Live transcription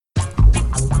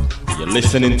You're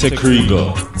listening to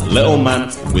Krigo, a little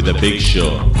man with a big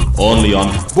show. Only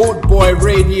on Boot Boy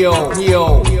Radio.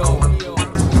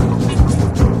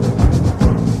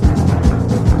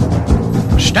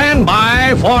 Stand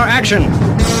by for action.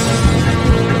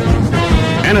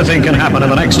 Anything can happen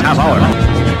in the next half hour.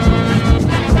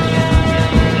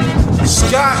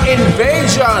 Ska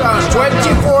Invasion,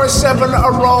 24/7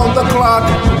 around the clock,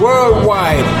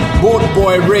 worldwide. Boot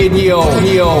Boy Radio.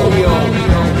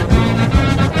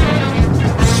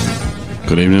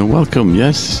 Good evening and welcome.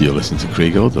 Yes, you're listening to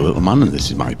Krigo, the little man, and this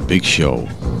is my big show.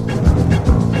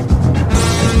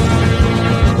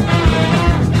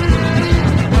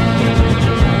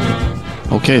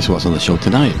 Okay, so what's on the show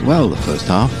tonight? Well, the first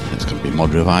half is going to be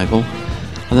mod revival,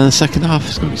 and then the second half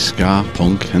is going to be ska,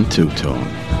 punk, and two-tone.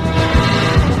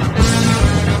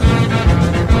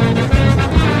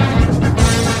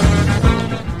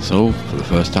 So, for the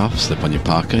first half, slip on your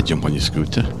parka, jump on your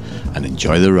scooter, and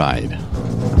enjoy the ride.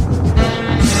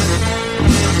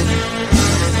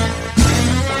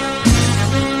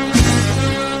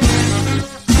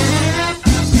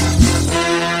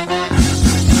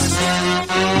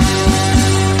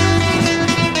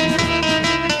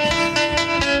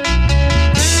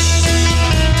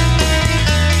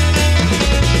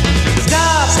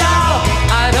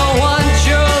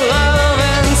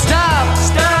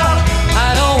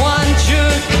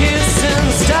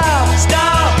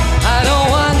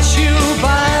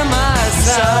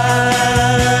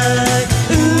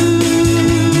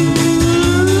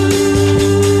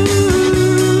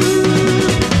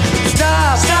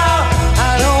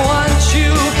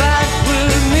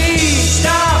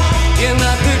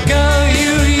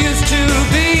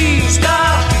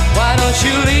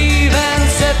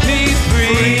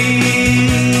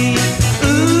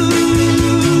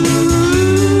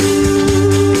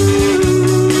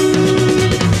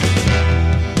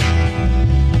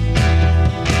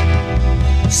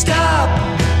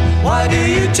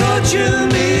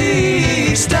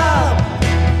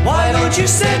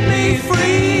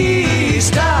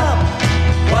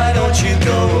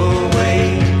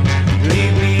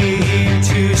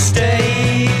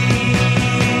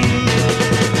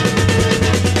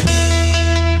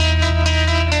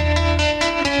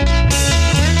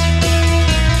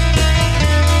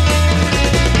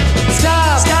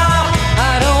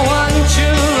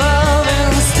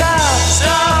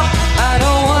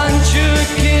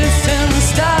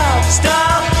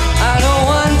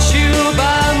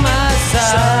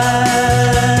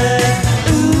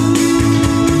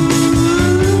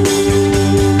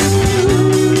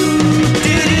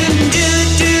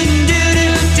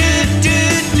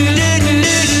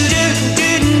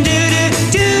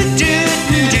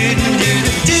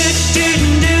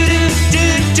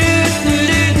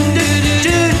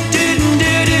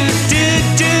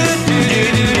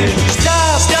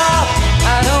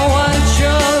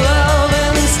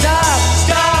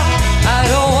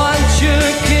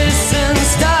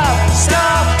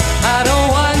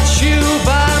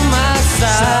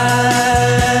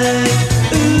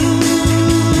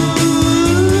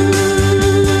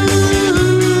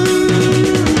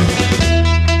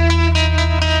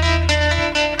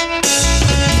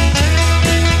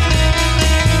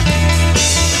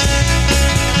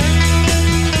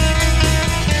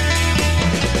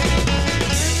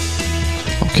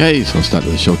 Okay, so I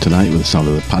started the show tonight with the sound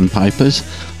of the Panpipers,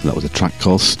 and that was a track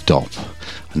called Stop.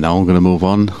 And now I'm going to move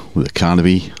on with the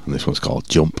Carnaby, and this one's called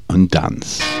Jump and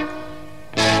Dance.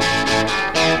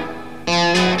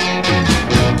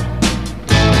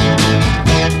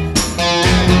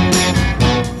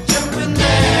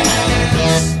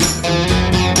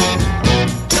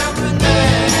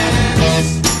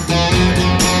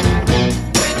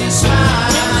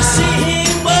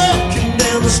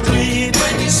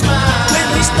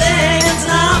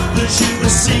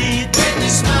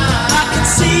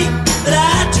 That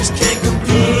I just can't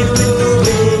compete with the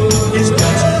way it's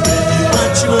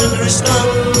got you.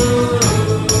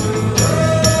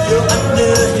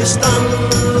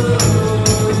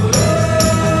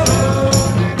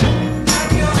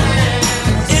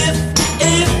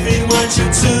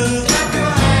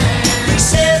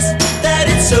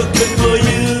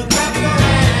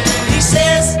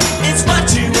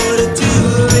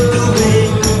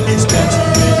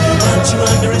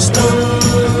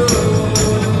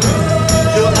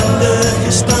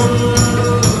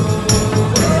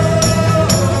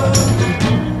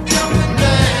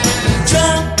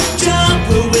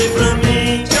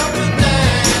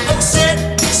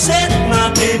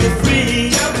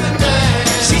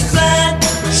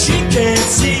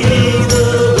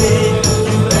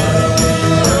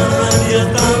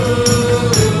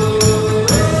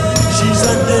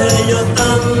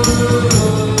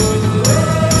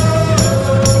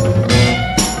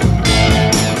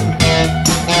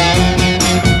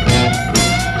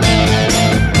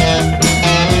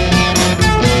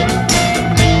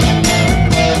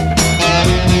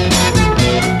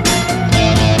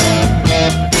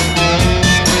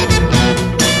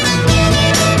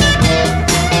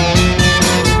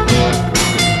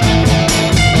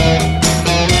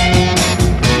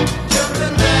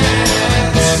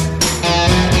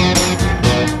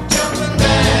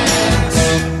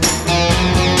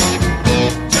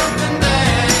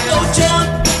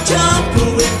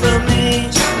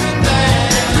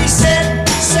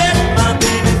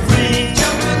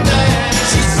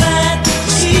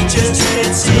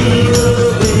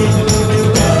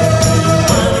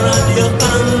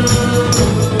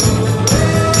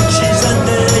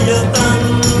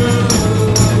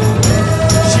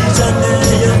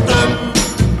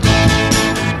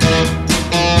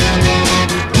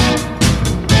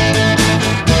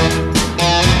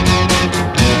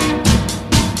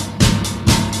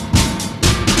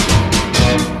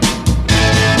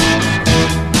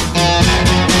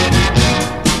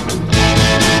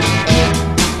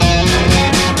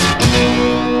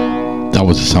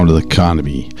 Sound of the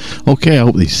Carnaby. Okay, I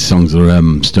hope these songs are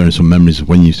stirring some memories of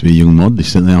when you used to be a young mod. They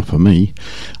certainly are for me.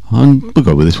 And we'll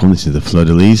go with this one. This is the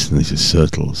Fleur-de-Lis, and this is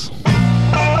Surtles.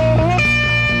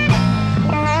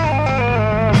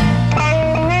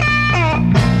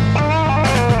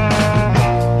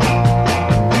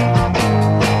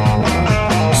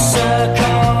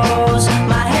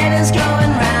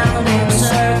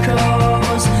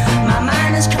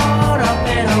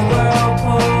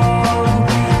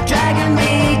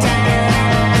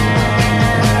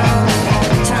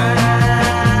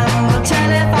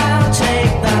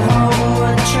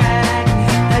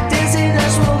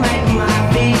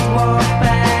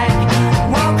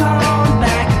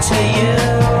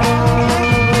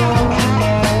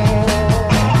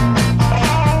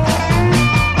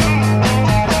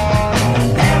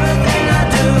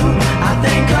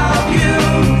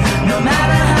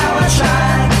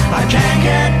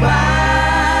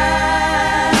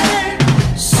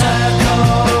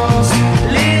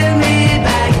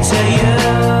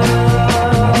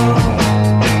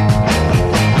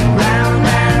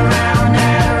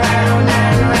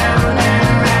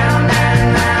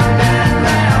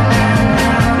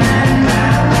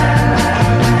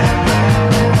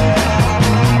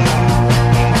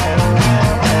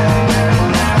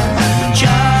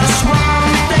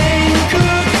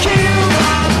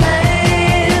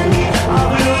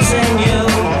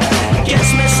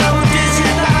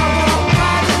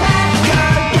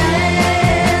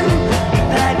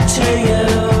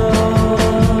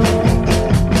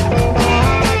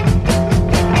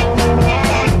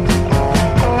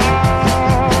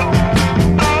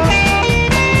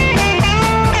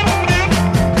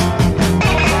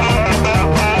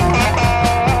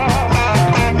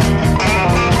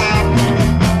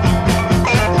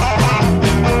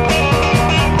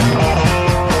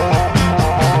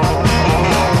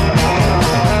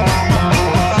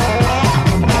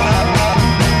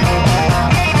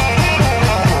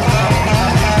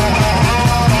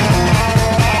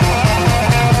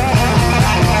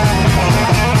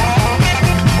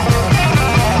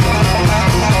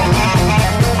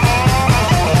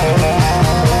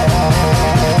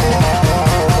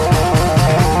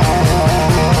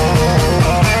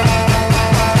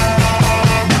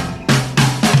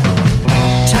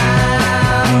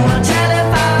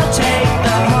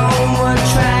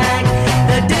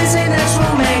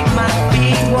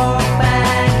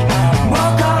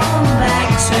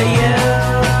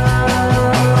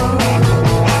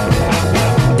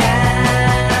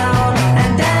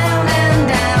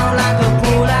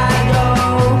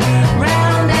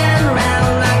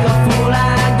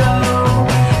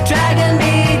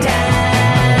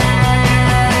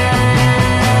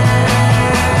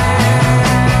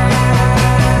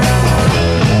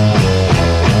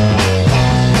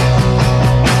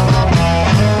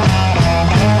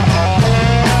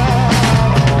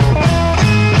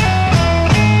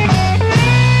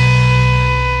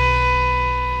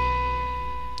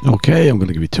 Okay, I'm going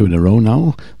to give you two in a row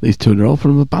now. These two in a row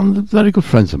from a band of very good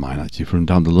friends of mine, actually, from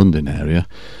down the London area.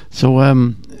 So,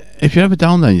 if you're ever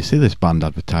down there and you see this band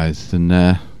advertised and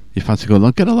you fancy going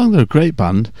along, get along. They're a great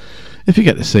band. If you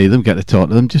get to see them, get to talk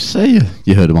to them, just say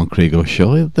you heard them on Kriego's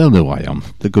show. They'll know who I am.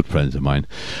 They're good friends of mine.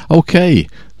 Okay,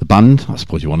 the band, I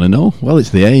suppose you want to know. Well, it's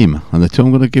The Aim, and the two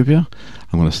I'm going to give you.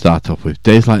 I'm going to start off with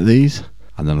Days Like These,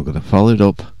 and then I'm going to follow it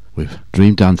up with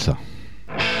Dream Dancer.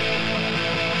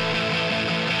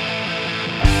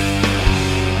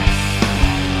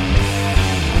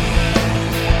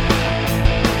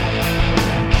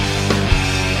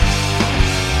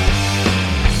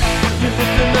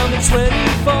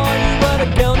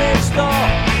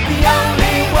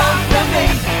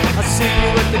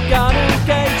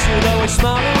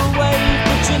 Smile and wave,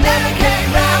 but you never came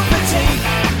round for tea.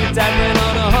 Your dad went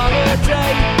on a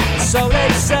holiday, so they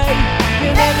say.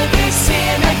 You'll never be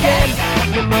seen again.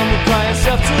 Your mum would cry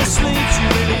herself to sleep. She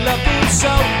really loved him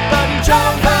so, but he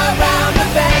drove her round the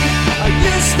bend. I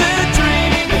used to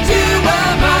dream that you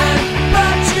were mine,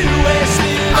 but you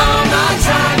wasted all my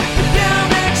time. The girl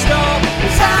next door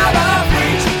is out of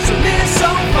reach, so near, so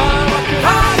far I could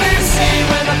hardly see.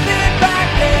 When I think back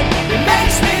then, it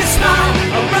makes me smile.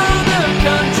 I run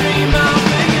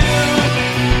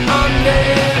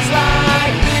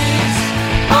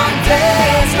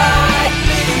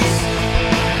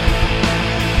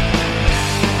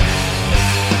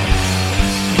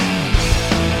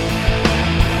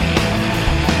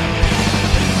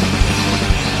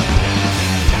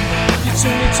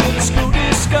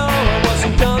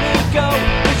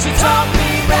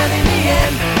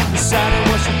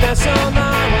mess on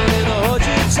I wanted to hold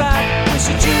you tight. Wish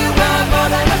that you were more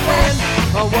than a friend.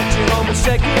 I walked you home a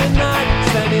second night,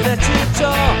 standing at your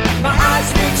door. My eyes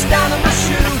reached down at my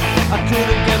shoe. I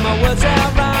couldn't get my words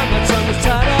out right. My tongue was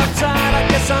tied up tight. I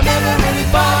guess I never really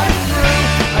thought it through.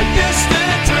 I used to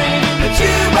dream that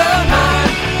you were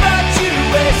mine, but you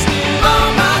wasted all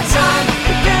my time.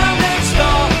 The girl next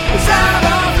door was out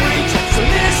of reach, so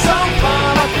this so far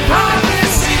I could hardly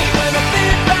see. When I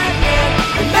think back then,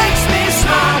 it makes me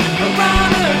smile.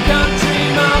 Around the country,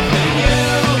 mouth for you.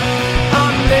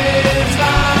 On days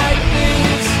like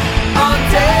these, on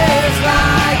days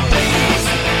like these.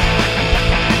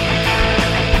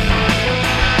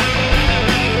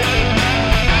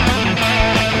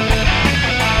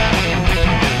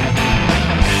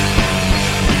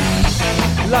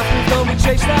 Life moved on, we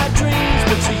chased our dreams,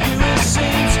 but to you it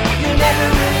seems you never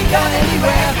really got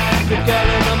anywhere. The girl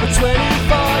at number 24,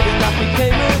 your life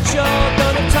became mature.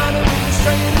 Don't have time to really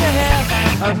straighten your hair.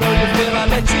 I know you feel I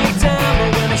let you down, but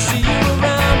when I see you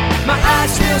around, my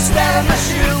eyes still stare at my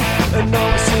shoe. And know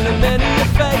I've seen a many a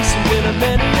face and been a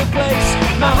many a place.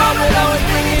 My heart will always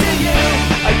bring it to you.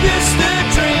 I used to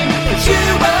dream that you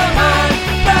were mine,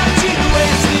 but you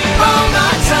wasted all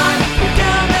my time. The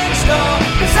girl next door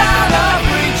is out of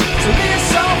reach, so this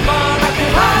so far I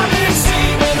can hardly see.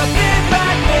 When I think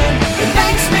back then, it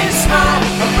makes me smile.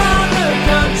 Around the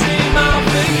country, mile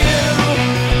for you.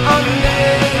 On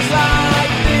days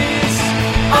like this,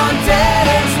 on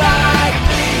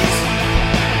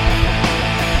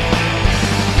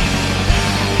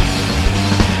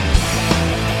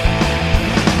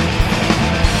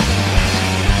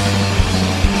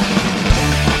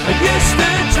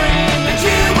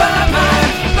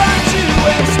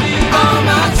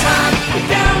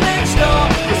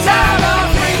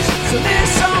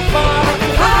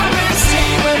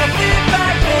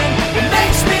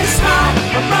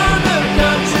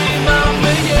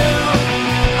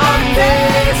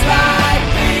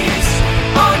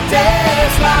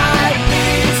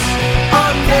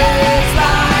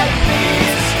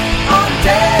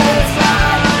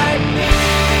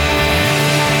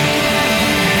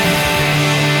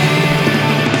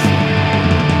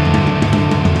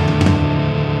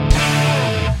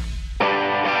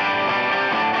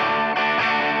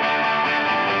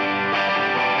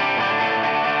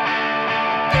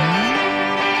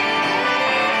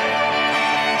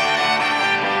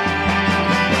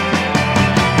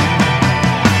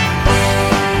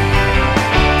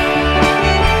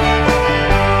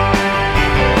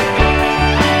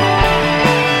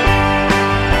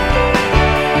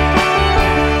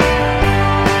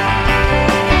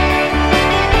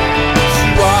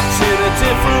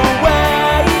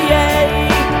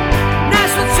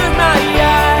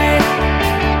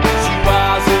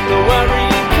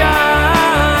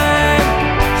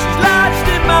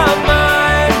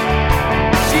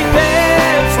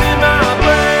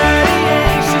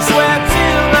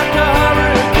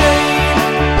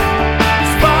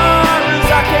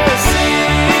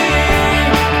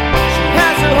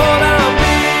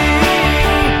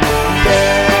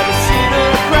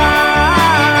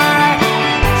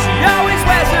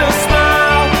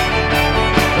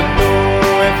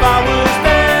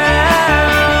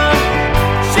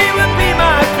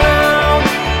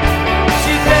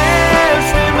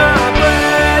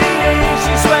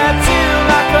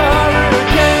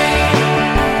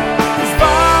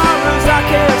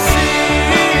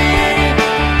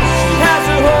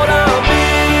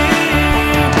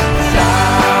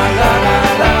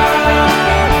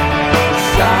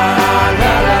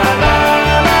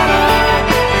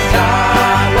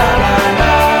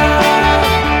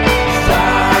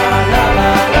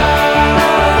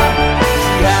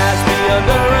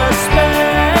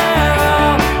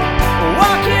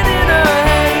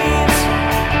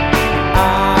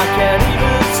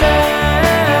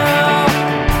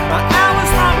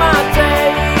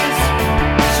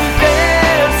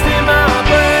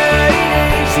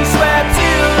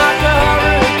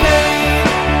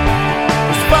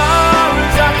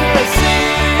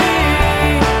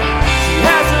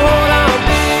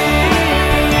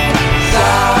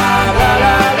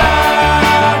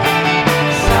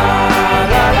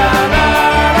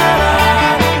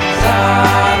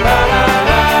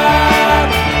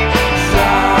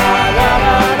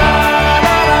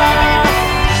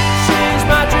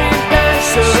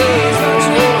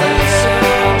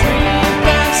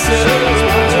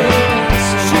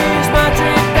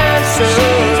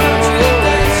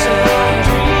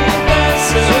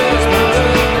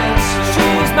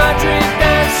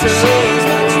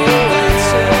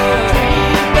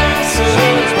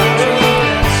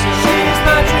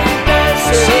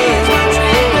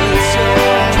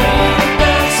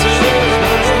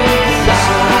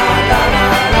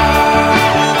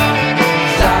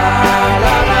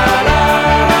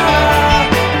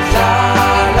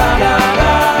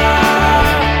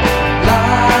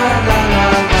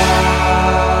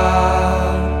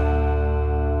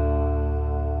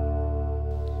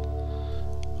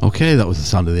Okay, that was the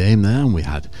sound of the aim there, and we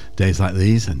had Days Like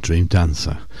These and Dream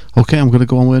Dancer. Okay, I'm going to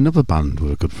go on with another band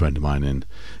with a good friend of mine in.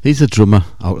 He's a drummer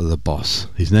out of the Boss.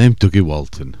 His name, Dougie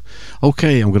Walton.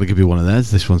 Okay, I'm going to give you one of theirs.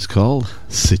 This one's called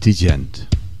City Gent.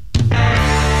 It's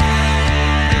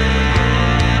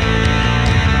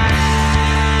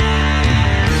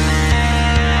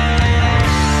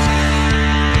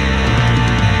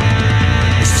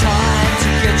time to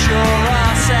get your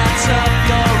ass out of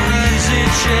your easy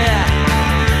chair.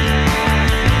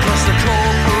 The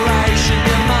corporation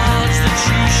demands that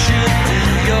you should do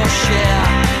your share.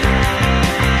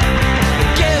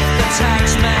 Give the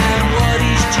tax man what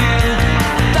he's due.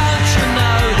 Don't you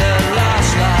know the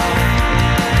last laugh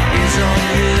is on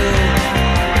you?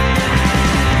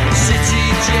 City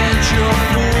gent, you're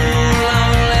fool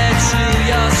only to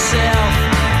yourself,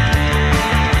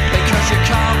 because you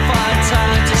can't find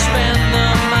time to spend the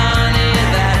money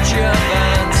that you've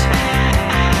earned.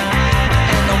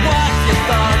 And the wife you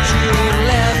thought you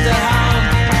left at home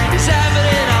is having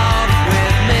it off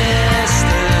with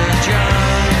Mr.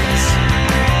 Jones.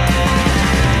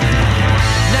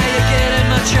 Now you're getting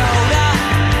much older,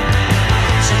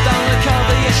 so don't look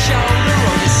over your shoulder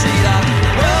or you see that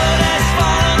world has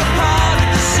fallen apart at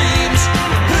the seams.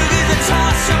 Who gives a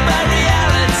toss about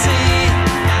reality?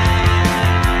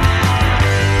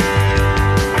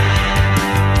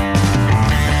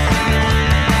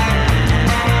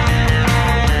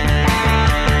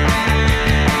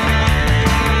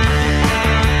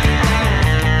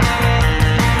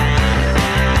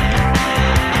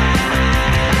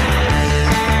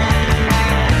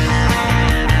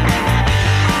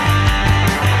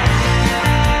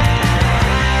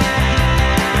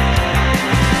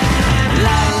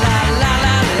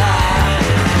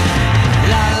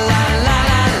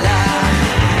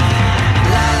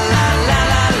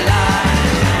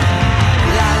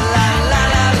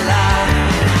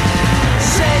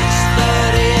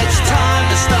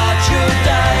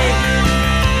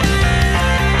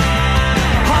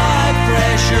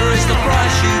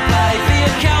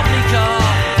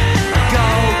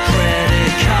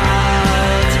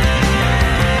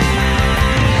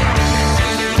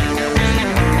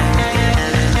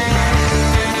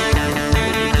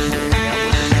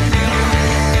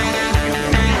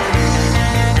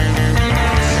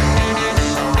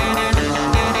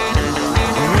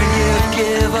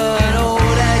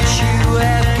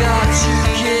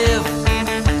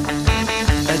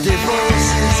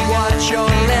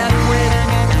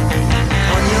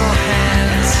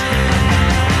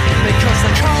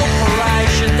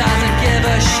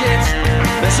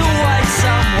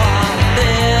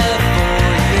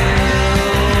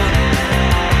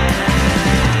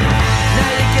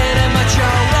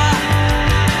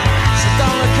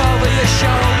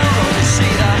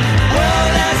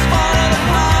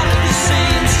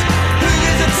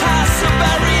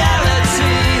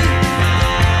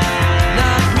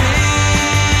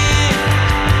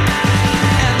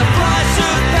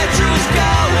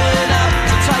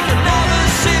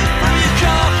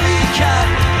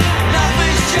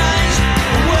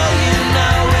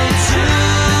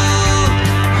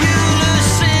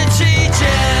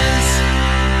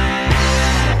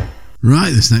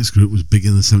 Right, this next group was big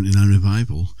in the 79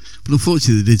 revival, but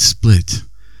unfortunately they did split.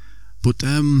 But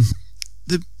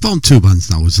they've formed two bands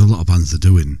now, as a lot of bands are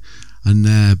doing. And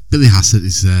Billy Hassett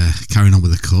is carrying on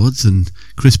with the Chords, and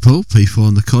Chris Pope, he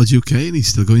formed the Chords UK, and he's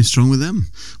still going strong with them.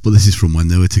 But this is from when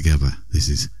they were together. This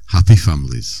is Happy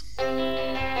Families.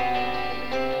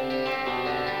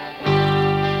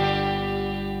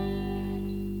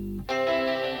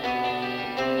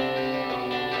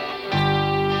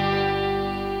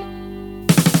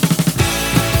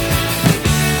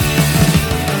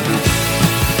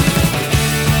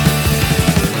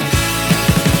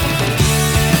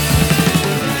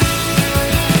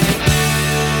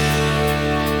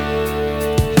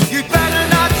 You better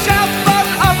not shout from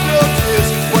up your tears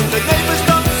when the neighbors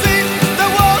don't see the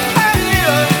world.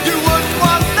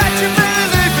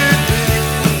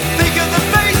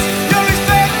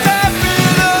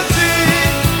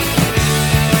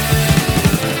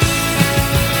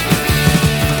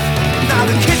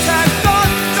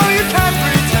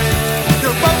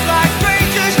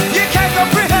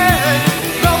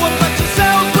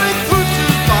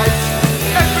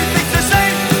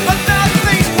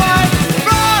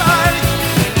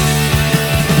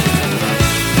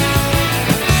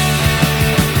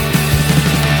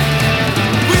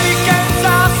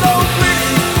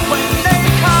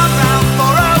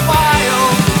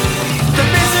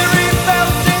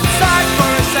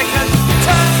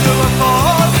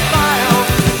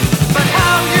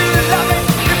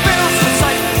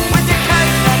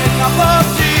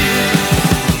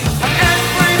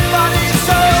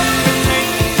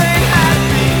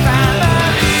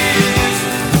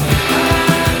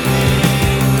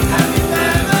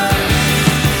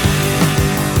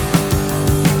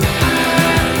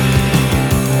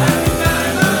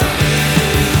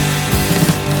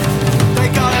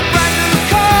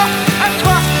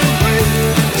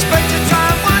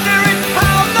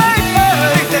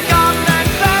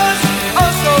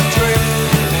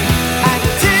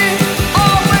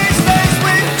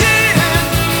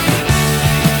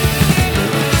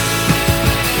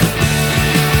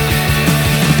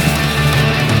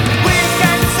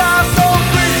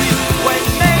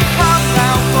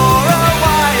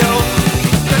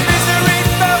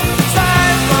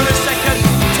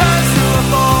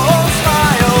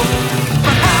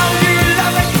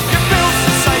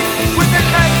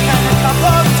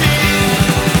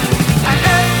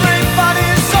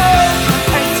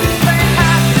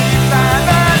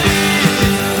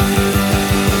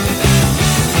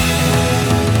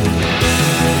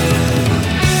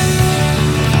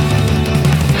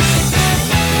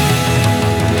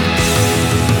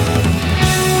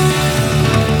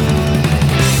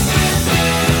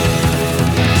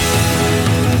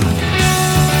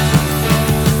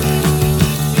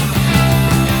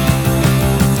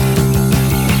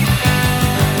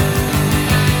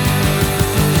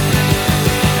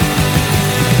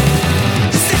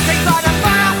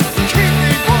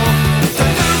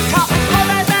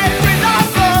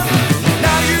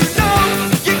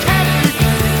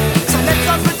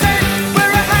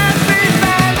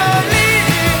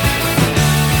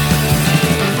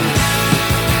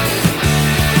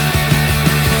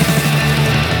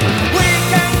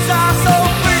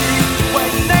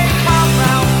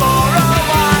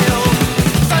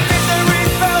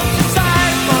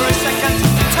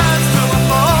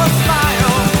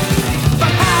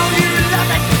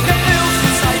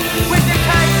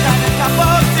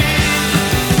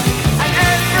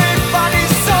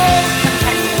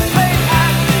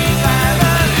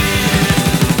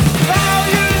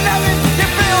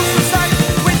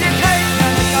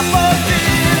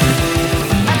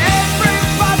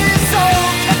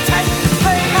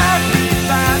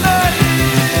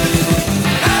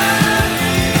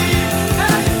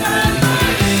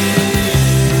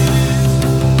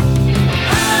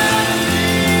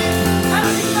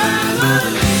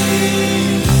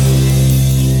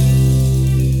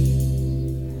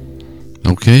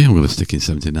 Okay, I'm going to stick in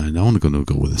 79 now. I'm going to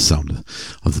go with the sound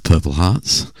of the Purple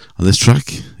Hearts. And this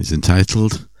track is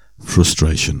entitled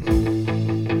Frustration.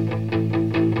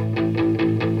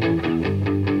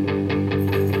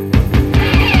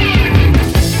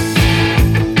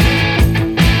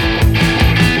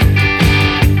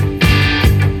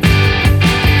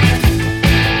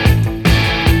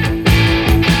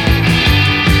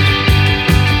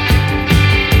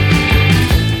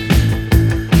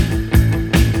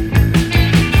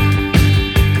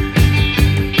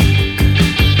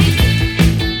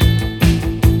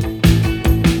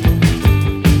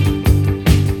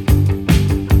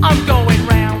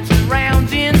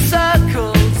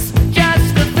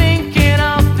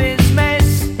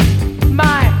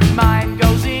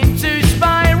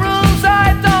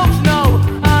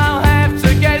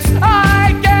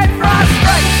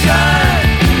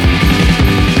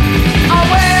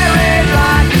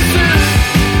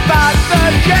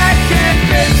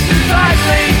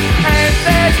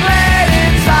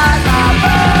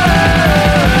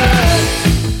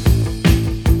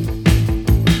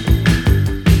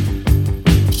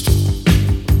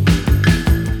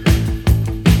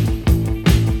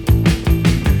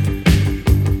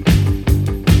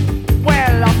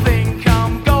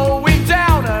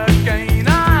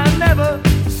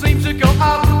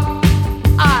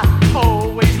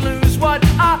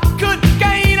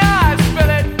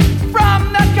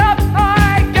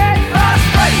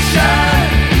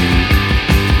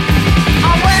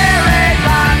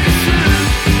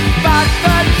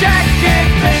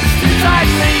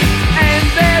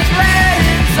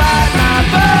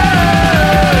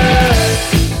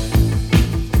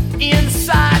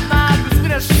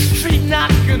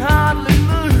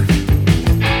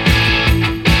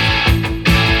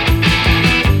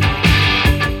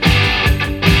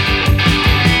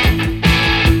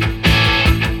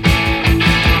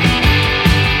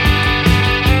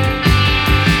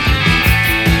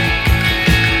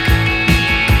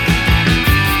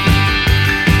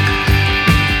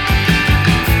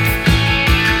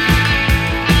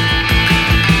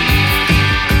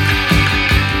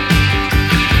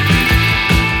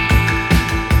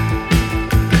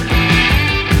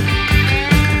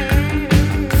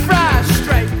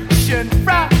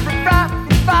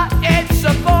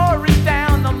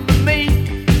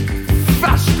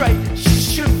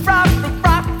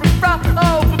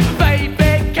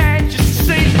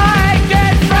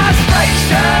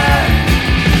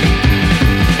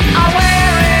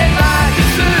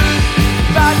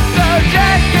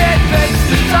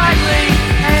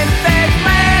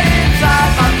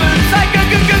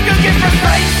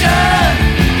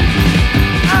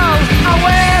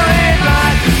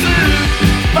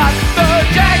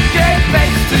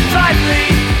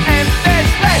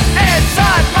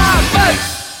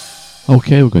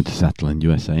 Okay, we're going to settle in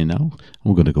USA now.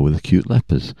 We're going to go with the Cute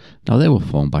Lepers. Now, they were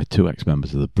formed by two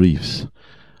ex-members of the Briefs,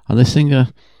 and they sing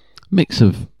a mix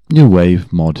of new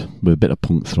wave mod with a bit of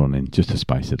punk thrown in just to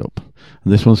spice it up.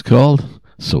 And this one's called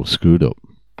So Screwed Up.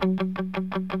 It's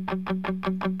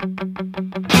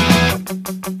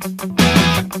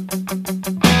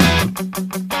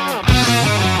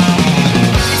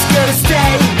gonna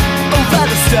stay over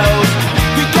the stove.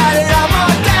 You got it all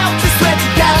marked out, just where to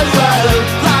go.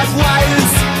 Live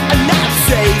wires are not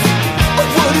safe. A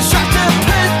wooden shot to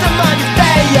put them on your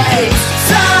face.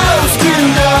 So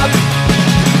screwed up.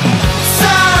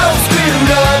 So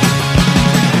screwed up.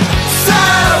 So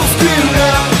screwed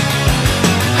up.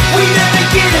 We never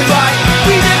get it right.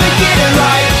 We never get it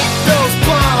right. Those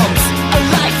bombs are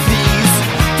like these.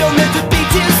 Don't let the be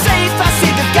too safe. I say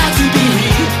they've got to be.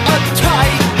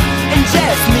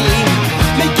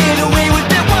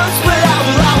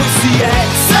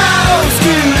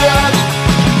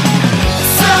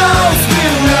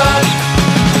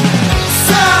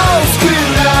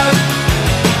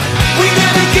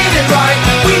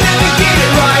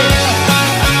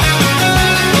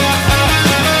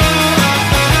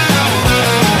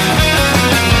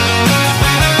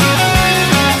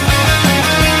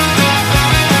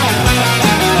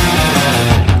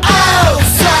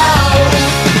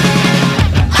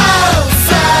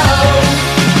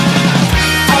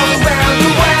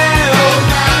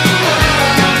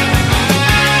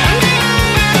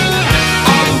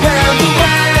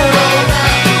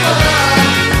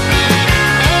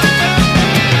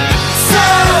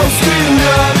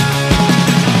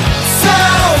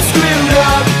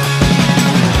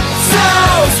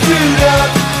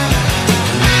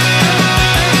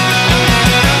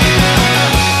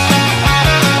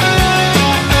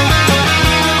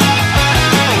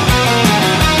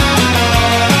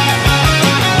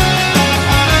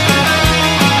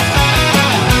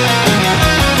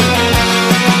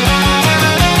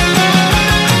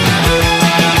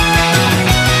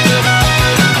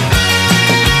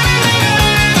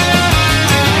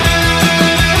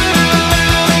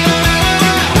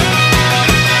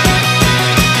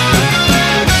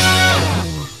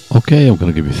 Okay, I'm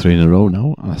going to give you 3 in a row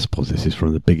now, and I suppose this is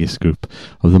from the biggest group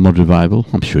of the Mud Revival.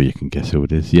 I'm sure you can guess who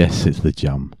it is. Yes, it's The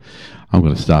Jam. I'm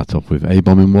going to start off with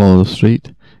A-Bomb in Wallow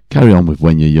Street, carry on with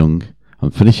When You're Young,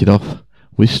 and finish it off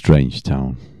with Strange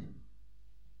Town.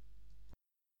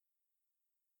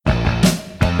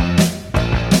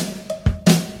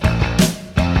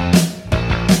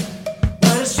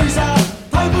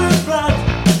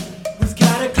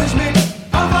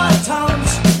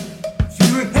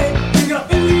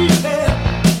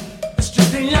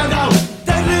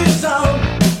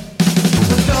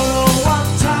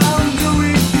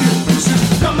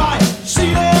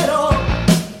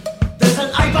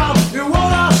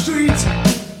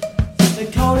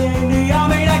 They call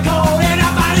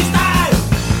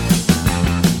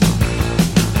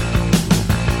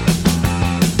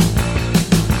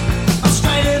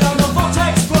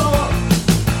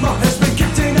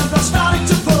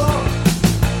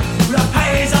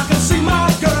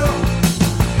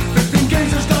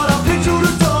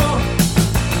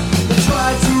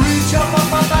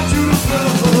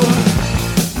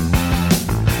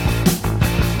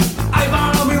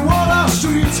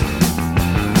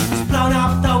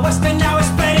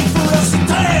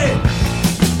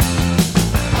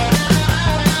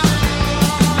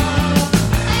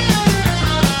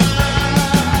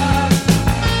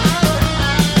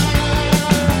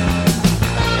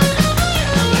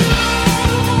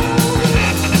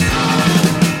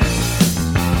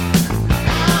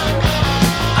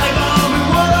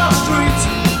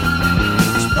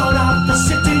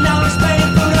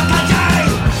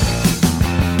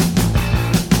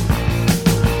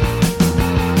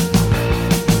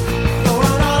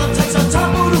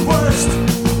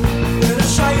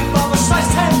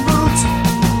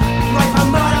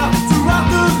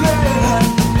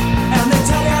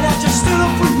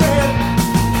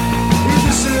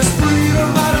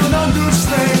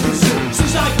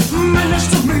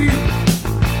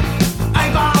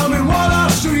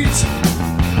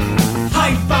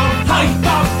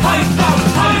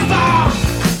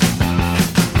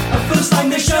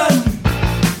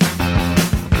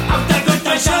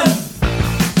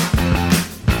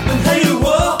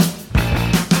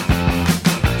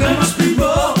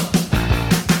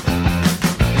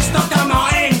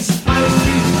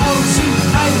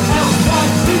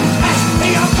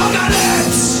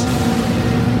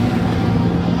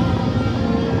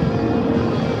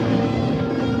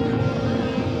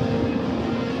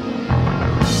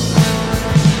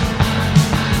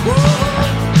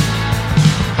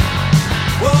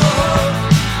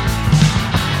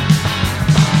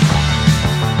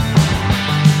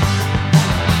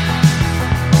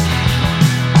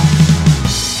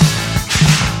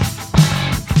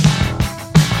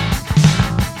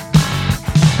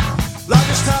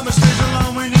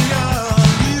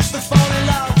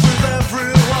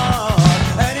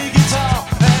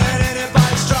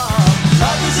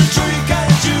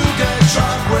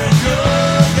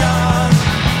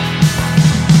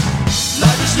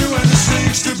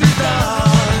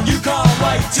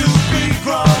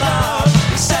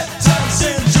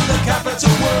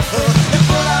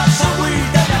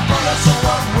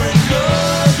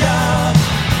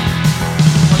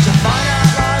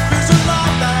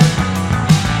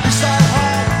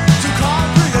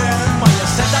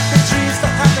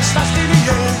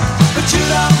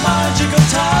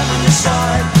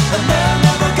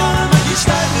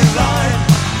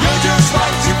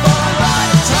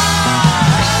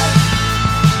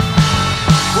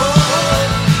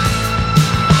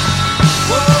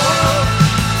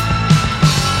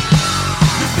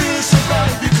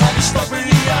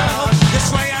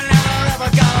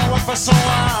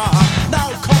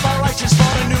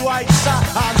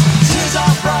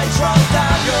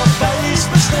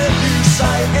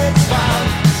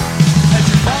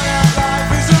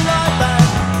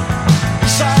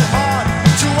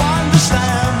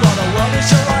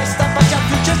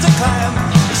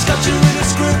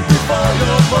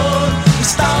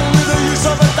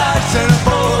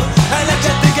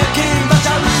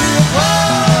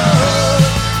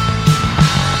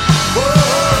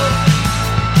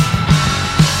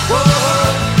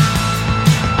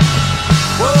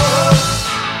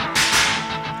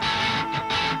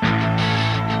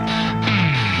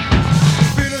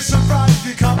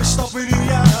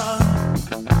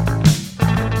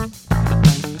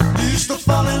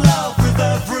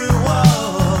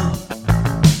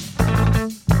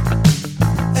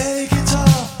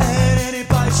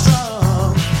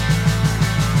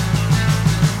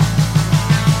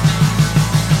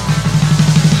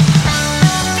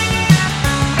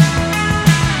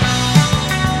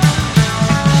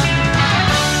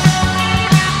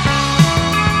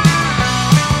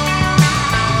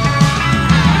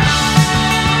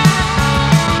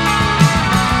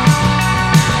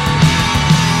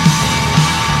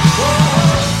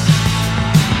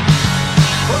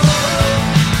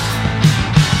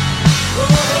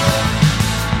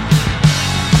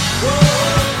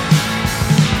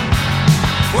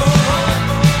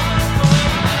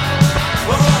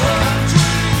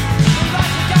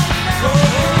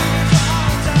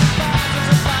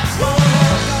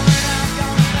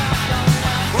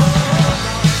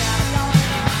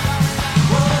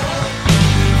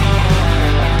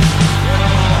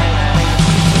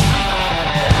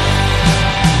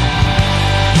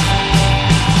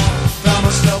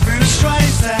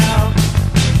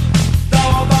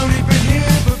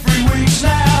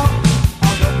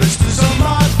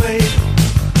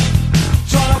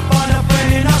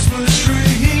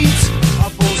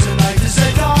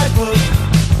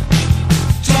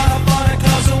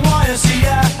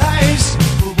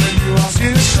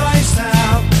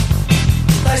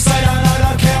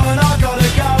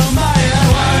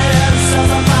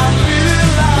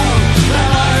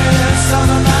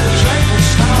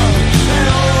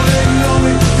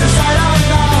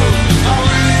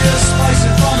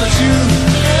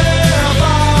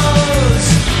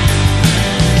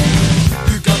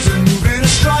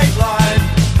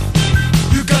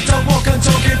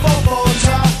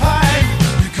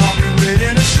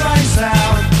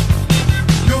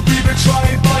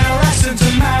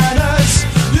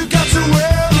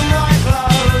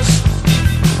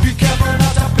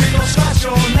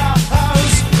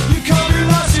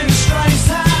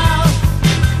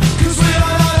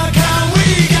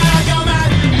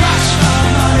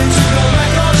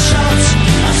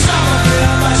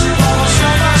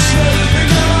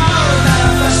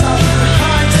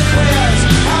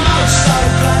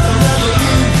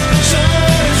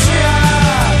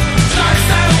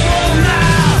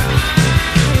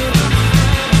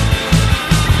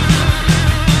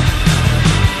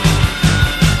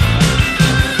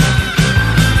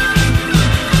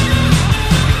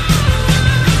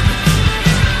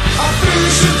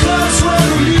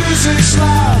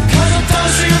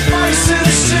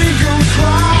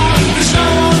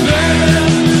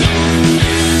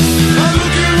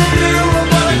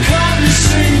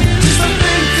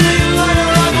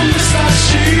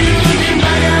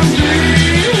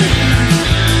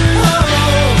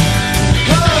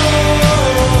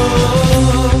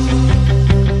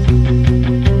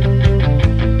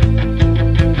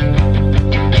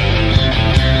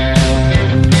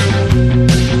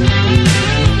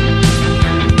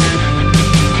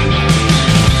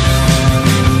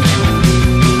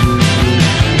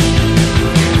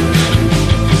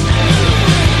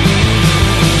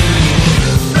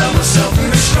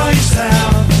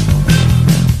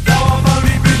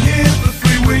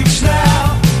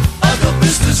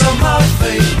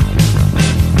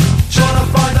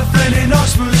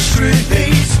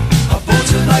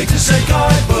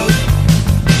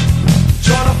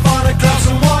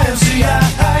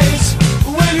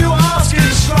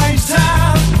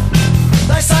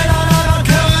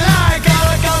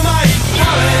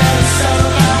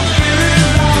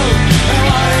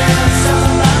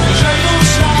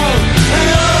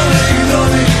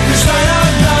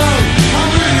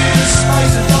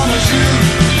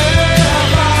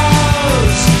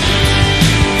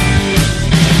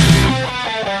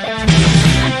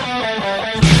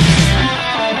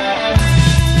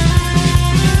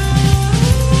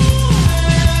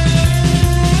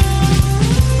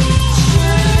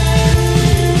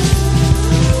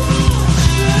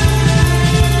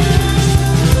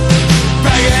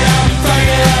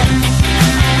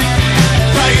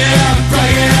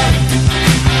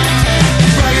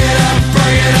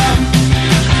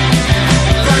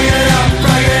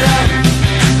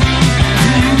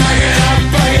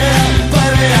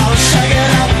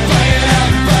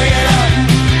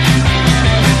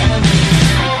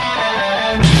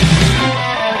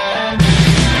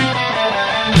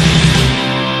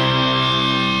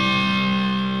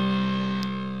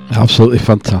absolutely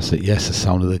fantastic. Yes, the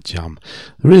sound of the Jam.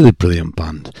 A really brilliant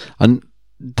band. And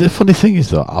the funny thing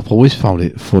is, though, I've always found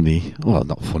it funny, well,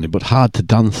 not funny, but hard to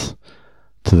dance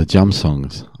to the Jam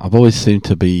songs. I've always seemed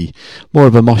to be more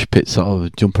of a mosh pit sort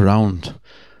of jump around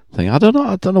thing. I don't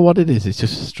know what it is. It's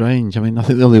just strange. I mean, I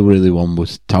think the only really one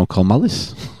was Town Called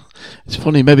Malice. It's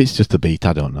funny. Maybe it's just the beat.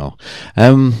 I don't know.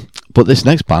 But this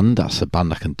next band, that's a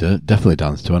band I can definitely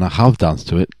dance to, and I have danced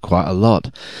to it quite a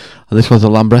lot. And this one's the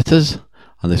Lambrettas,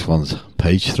 and this one's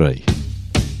Page 3.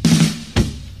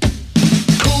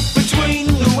 Caught between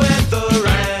the weather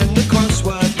and the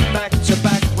crossword, back to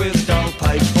back with dull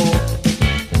page 4.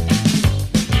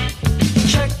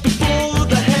 Check before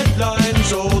the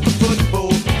headlines or the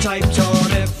football, taped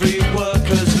on every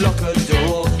worker's locker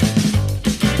door.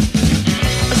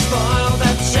 A smile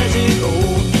that says it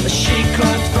all, as she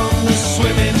climbs from the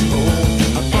swimming pool,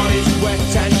 her body's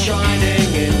wet and shining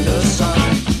in the sun.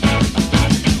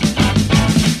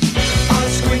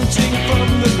 Eyes squinting from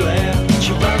the glare,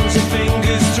 she runs her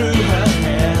fingers through her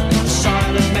hair, a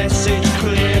silent message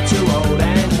clear to old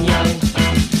and young.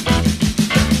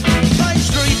 Page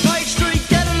 3,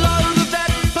 get a load of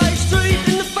that. Page 3,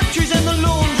 in the factories and the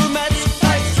laundromats.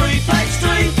 Page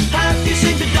 3, have you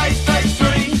seen today's Page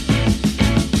 3?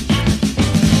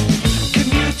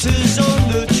 Commuters on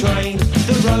the train,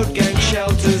 the road gang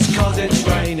shelters 'cause it's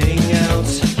raining out.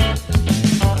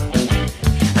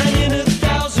 And in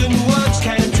 1,000 words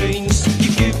canteens,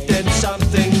 you give them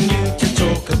something new to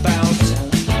talk about.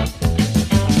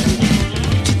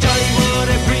 Today what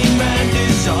every man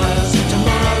desires,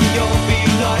 tomorrow you'll be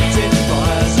lighting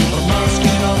fires, or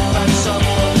masking off and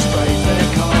someone sprays their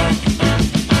car.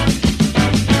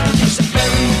 It's a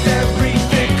very, very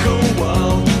fickle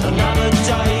world. Another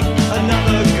day,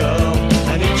 another girl,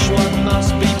 and each one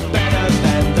must be better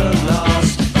than the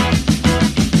last.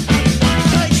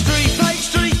 Page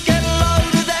 3, get a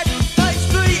load of that. Page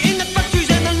 3, in the factories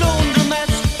and the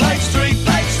laundromats. Page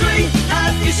 3,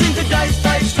 have you seen today's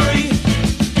Page 3?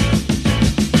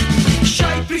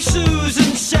 Shapely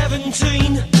Susan,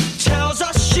 17, tells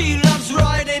us she loves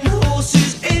riding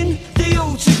horses in the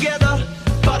Altogether,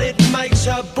 but it makes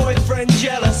her boyfriend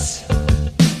jealous.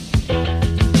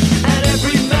 And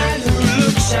every man who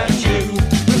looks at you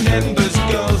remembers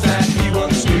girls that he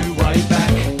once knew way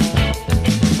back.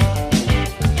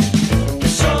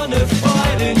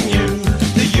 Personified in you,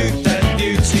 the youth and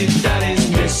beauty that is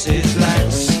Mrs. Lax.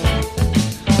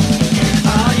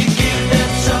 Ah, you give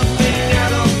them something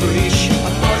out of reach,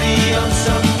 a body on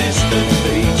some distant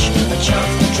beach, a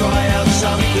chance to try out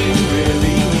something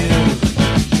really new.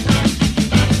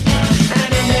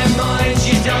 And in their minds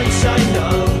you don't say no,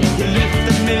 you lift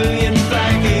the million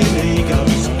flagging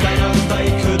egos, they know they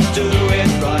could do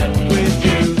it right with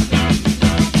you.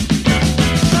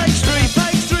 Page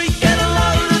 3, get a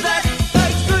load of that.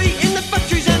 Page 3, in the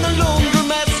factories and the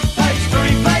laundromats. Page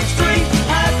 3,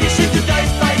 have you seen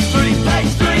today's Page 3?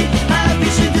 Page 3, have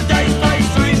you seen today's Page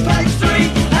 3? Page 3,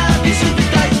 have you seen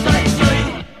today's Page 3?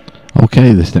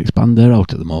 Okay, this next band, they're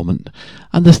out at the moment,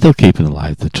 and they're still keeping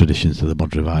alive the traditions of the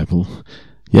Mod Revival.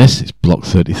 Yes, it's Block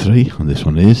 33, and this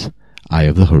one is Eye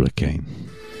of the Hurricane.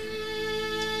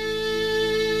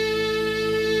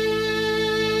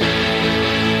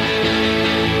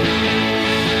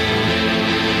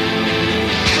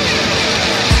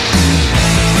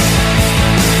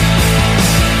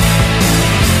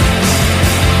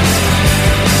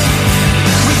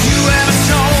 Was you ever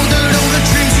told that all the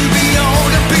dreams you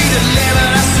behold are be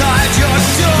delivered outside your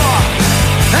door?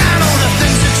 And all the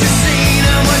things that you've seen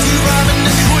and what you robbing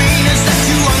the queen has left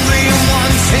you hungry and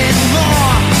wanting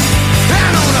more. And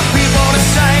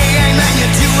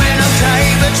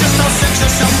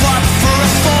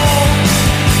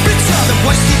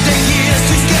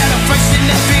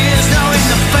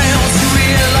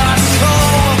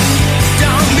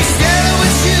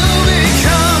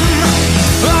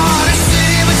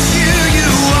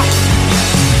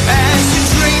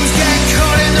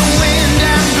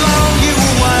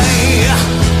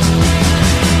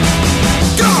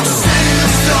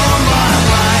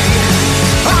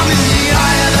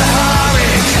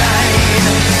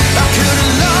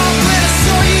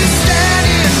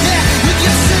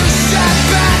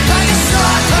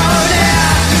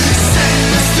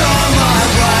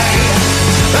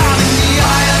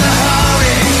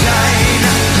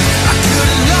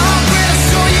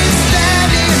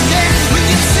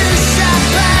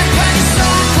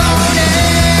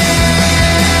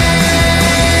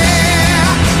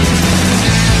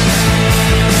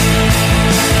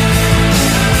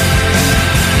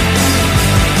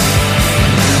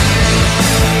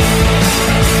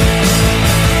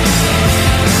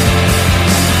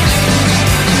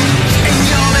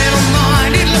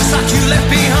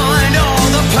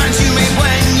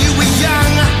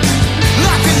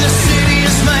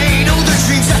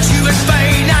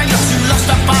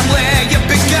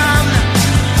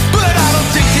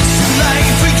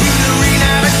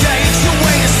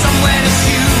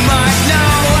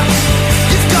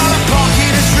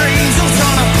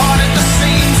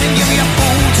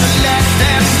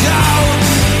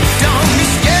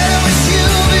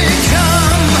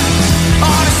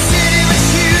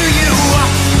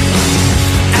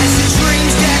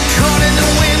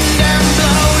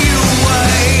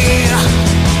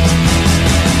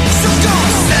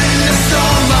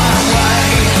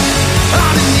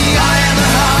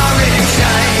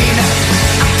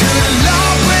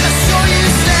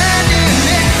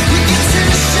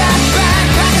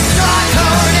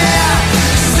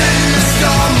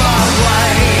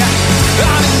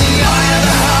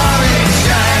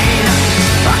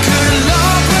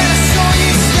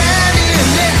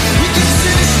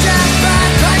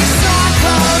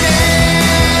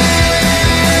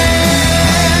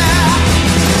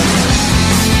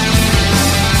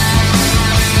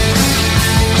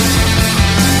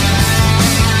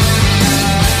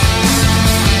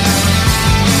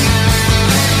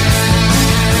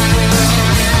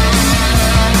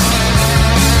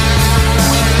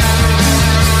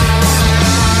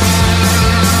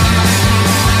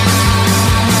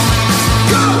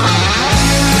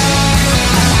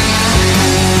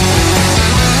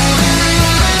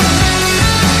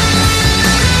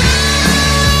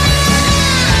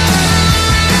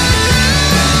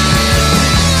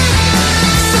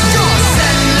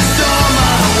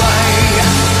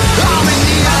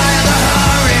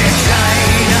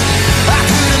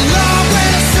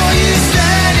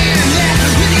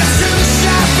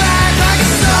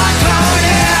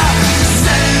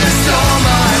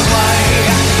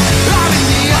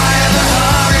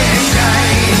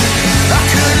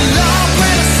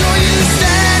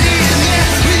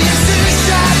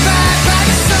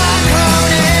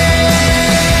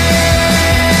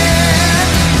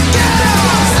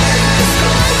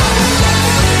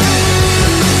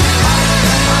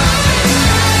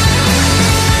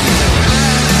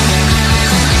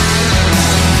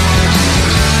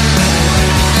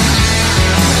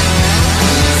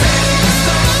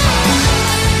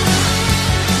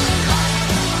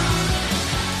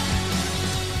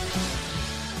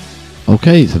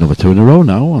Okay, it's another 2 in a row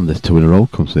now, and this 2 in a row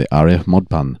comes to the RAF Mod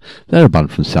Band. They're a band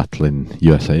from Seattle in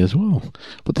USA as well.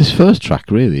 But this first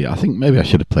track, really, I think maybe I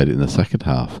should have played it in the second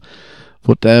half.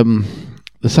 But the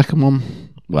second one,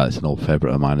 well, it's an old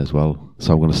favourite of mine as well.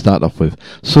 So I'm going to start off with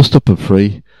Sussed Up and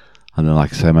Free, and then,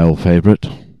 like I say, my old favourite,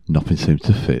 Nothing Seems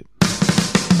to Fit.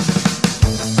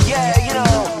 Yeah, you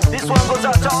know, this one goes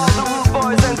out to all the rude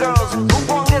boys and girls who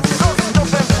won't get sussed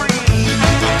up and free.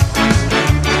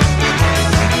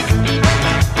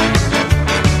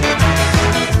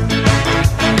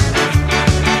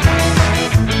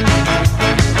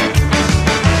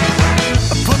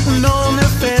 Putting on their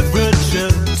favorite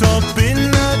shirt up in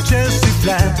a Chelsea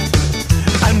flat,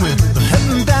 and we're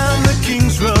heading down the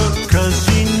King's Road, 'cause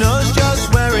she knows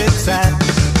just where it's at.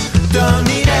 Don't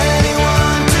need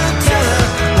anyone to tell her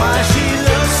why she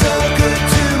looks so good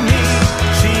to me.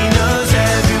 She knows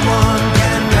everyone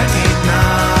can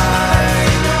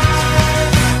recognize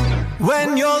when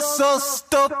you're so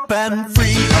stuck and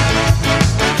free.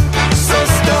 So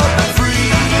stuck and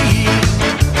free.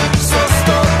 So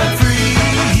stuck and free.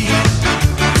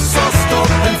 So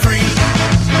stuck and free.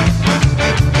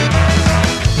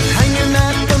 We're hanging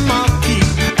at the marquee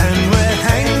and we're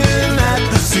hanging at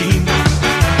the scene.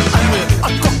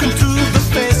 I'm talking to the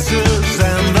faces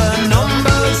and the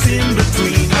numbers in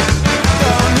between.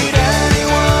 Don't need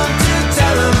anyone to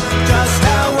tell them just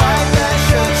how white that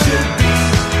shirt should be.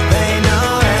 They know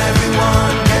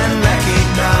everyone can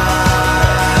recognize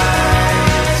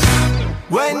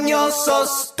when you're so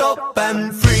stuck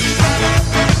and free.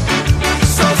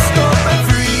 So stuck and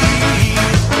free.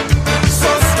 So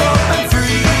stuck and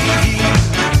free.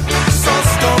 So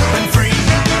stuck and free.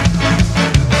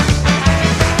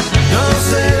 Don't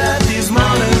say that these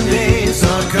modern days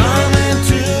are coming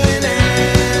to an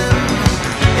end.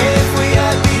 If we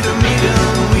had beat a meter,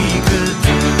 we could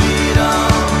do it all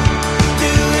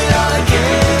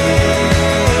again.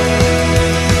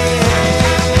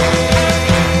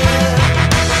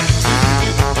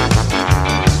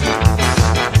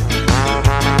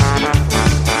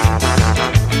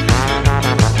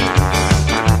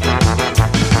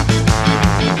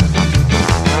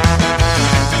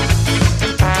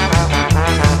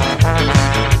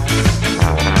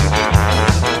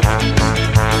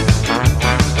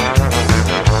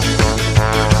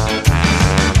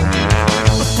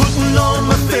 Putting on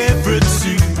my favorite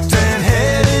suit and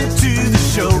heading to the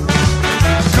show,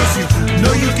 'cause you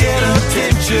know you get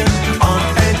attention on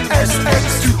an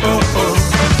SX200.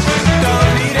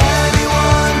 Don't need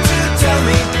anyone to tell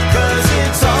me, 'cause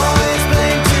it's always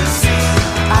plain to see.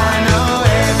 I know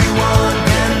everyone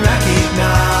can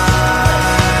recognize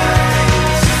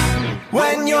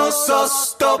when you're so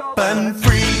stuck and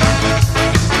free.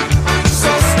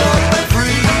 So stuck and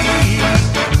free.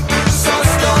 So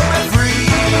stuck and free.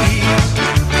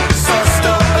 So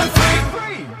stuck and free.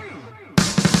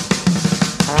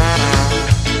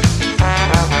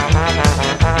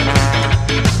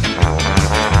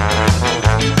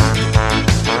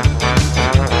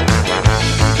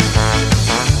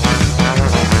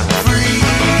 Free.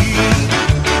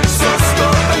 So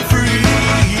stuck and free.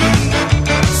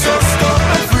 So stuck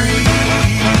and free.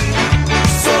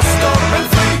 So stuck and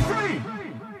free.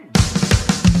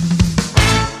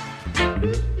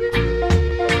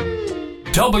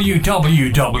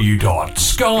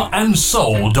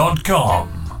 www.scarandsoul.com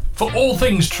for all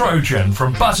things Trojan,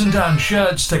 from button-down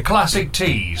shirts to classic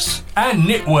tees and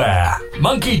knitwear,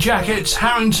 monkey jackets,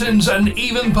 Harringtons and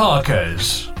even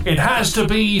Parkers. It has to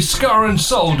be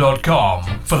scarandsoul.com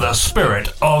for the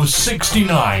spirit of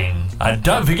 69. And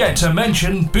don't forget to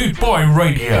mention Boot Boy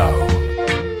Radio.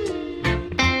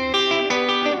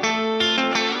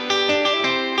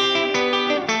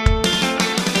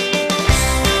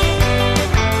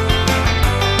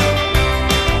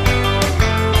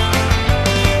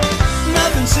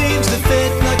 Nothing seems to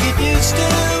fit like it used to.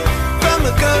 From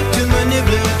a coat to my new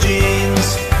blue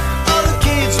jeans. All the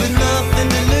kids with nothing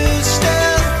to lose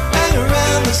still hang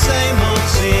around the same old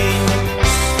scene.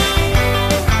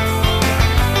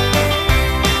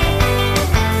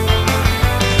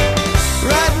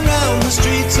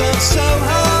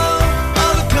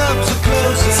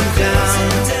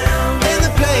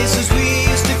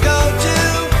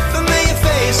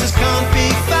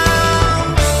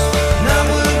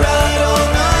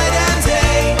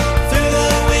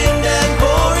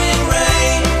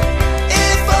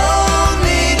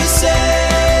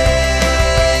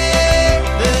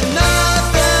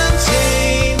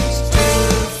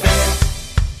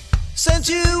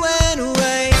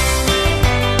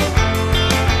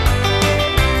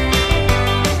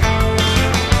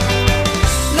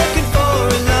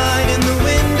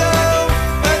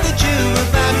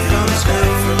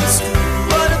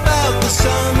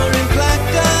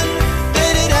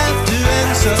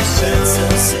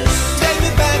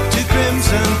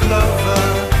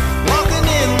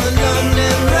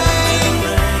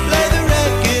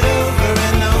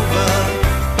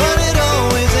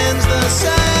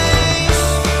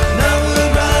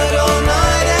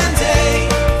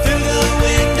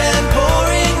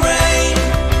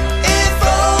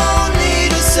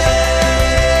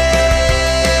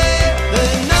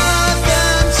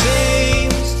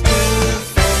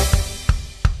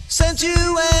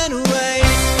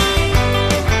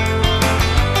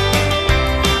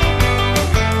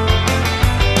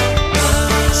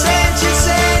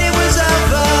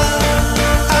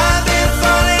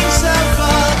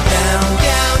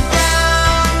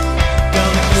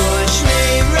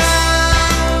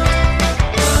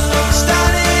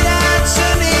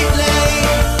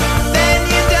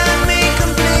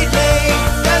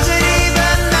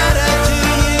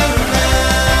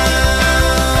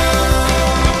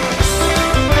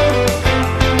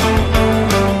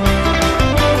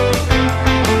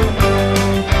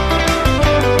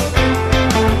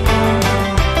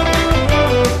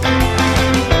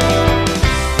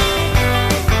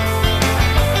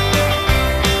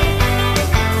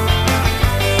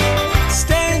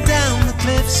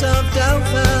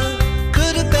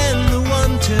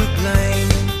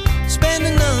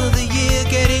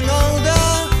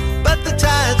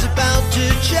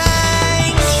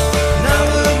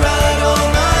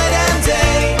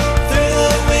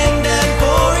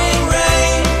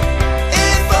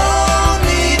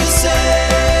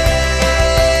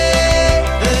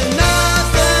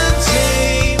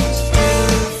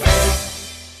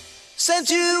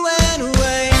 since you went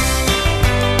away.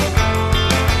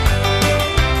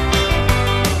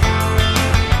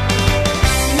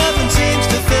 Nothing seems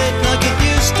to fit like it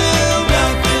used to.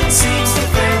 Nothing seems to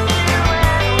fit.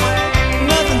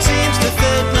 Nothing seems to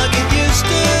fit like it used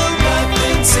to.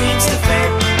 Nothing seems to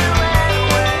fit.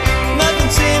 Nothing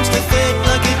seems to fit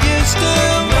like it used to.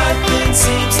 Nothing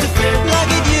seems to fit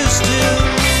like it used to.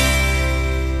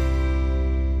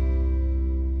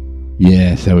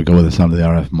 Yes, there we go with the sound of the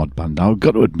RF mod band. Now, I've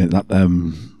got to admit that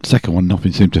second one,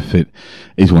 Nothing Seemed to Fit,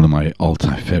 is one of my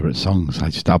all-time favourite songs. I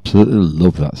just absolutely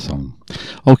love that song.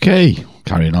 Okay,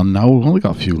 carrying on now. We've only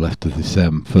got a few left of this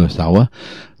first hour,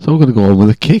 so we're going to go on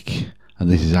with a kick, and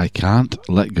this is I Can't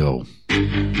Let Go. Oh,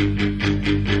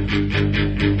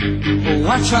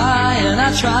 I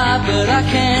try, but I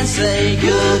can't say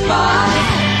goodbye.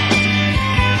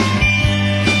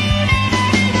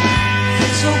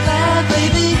 It's so bad,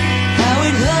 baby, how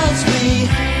it hurts me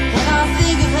when I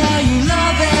think of how you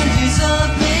love and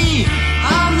desert me.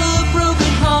 I'm the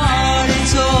broken hearted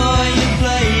toy you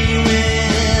play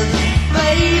with,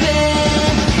 baby.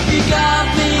 You got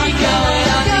me going,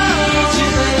 I need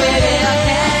you, baby. I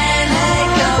can't let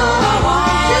go. I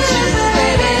want you,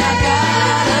 baby. I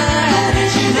gotta have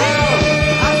it, you know.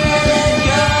 I can't let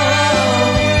go.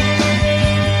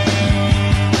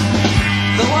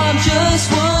 Though I'm just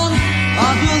one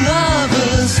of your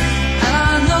lovers, and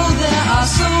I know there are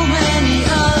so many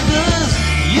others.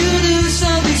 You do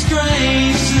something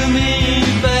strange to me,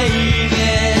 baby,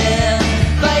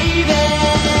 baby.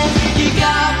 You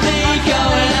got me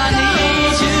going, I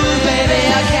need you, baby.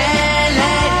 I can't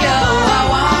let go. I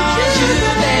want you,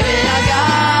 baby. I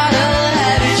gotta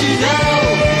have it, you know.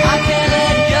 I can't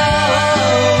let go.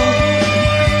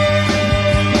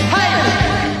 Hey!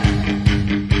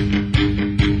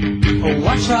 Oh,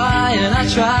 I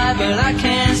try, but I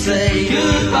can't say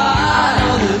goodbye. I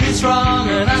know that it's wrong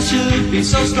and I should be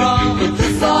so strong, but the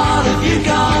thought of you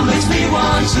gone makes me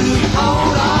want to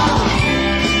hold on.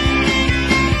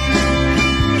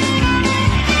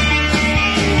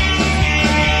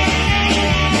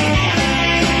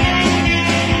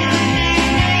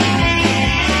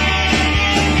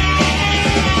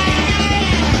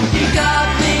 You got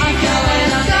me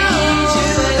going, I need you,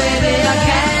 baby. I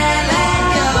can't let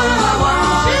go. I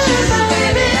want you,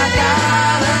 baby. I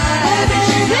gotta have it,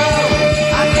 you know.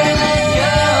 I can't let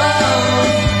go.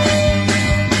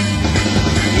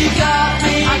 You got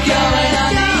me going, I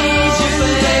need you,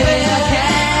 baby. I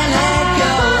can't let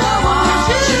go. I want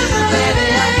you, baby.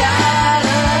 I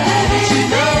gotta have it, you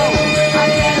know. I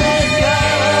can't let go.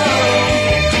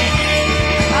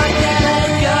 I can't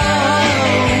let go.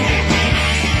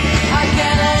 I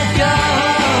can't let go.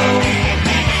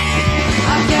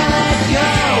 I can't let go.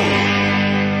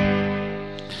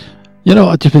 You know,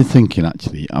 I've just been thinking,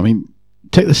 actually. I mean,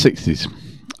 take the 60s.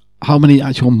 How many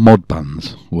actual mod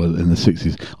bands were in the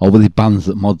 60s? Or were they bands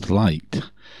that mods liked?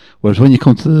 Whereas when you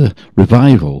come to the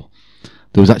revival,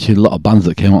 there was actually a lot of bands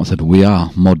that came out and said, we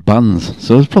are mod bands.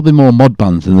 So there's probably more mod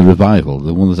bands in the revival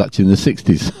than one was actually in the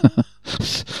 60s.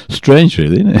 Strange,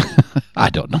 really, isn't it? I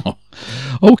don't know.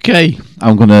 Okay,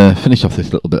 I'm going to finish off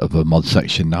this little bit of a mod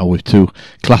section now with two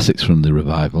classics from the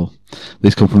revival.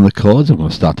 These come from the Chords. I'm going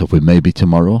to start off with Maybe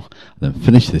Tomorrow, and then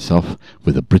finish this off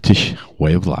with A British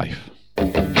Way of Life.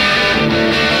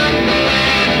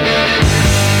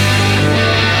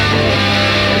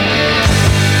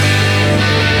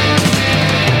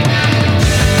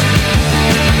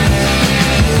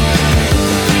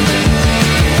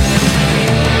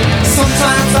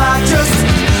 Sometimes I just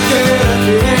get a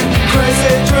feeling,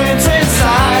 crazy dreams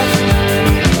inside.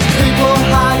 People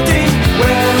hiding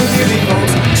where the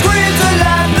remote screams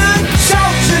aloud and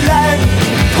shouts aloud,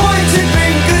 pointing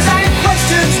fingers and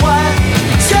questions why.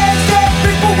 Scared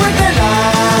people with their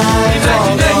lives.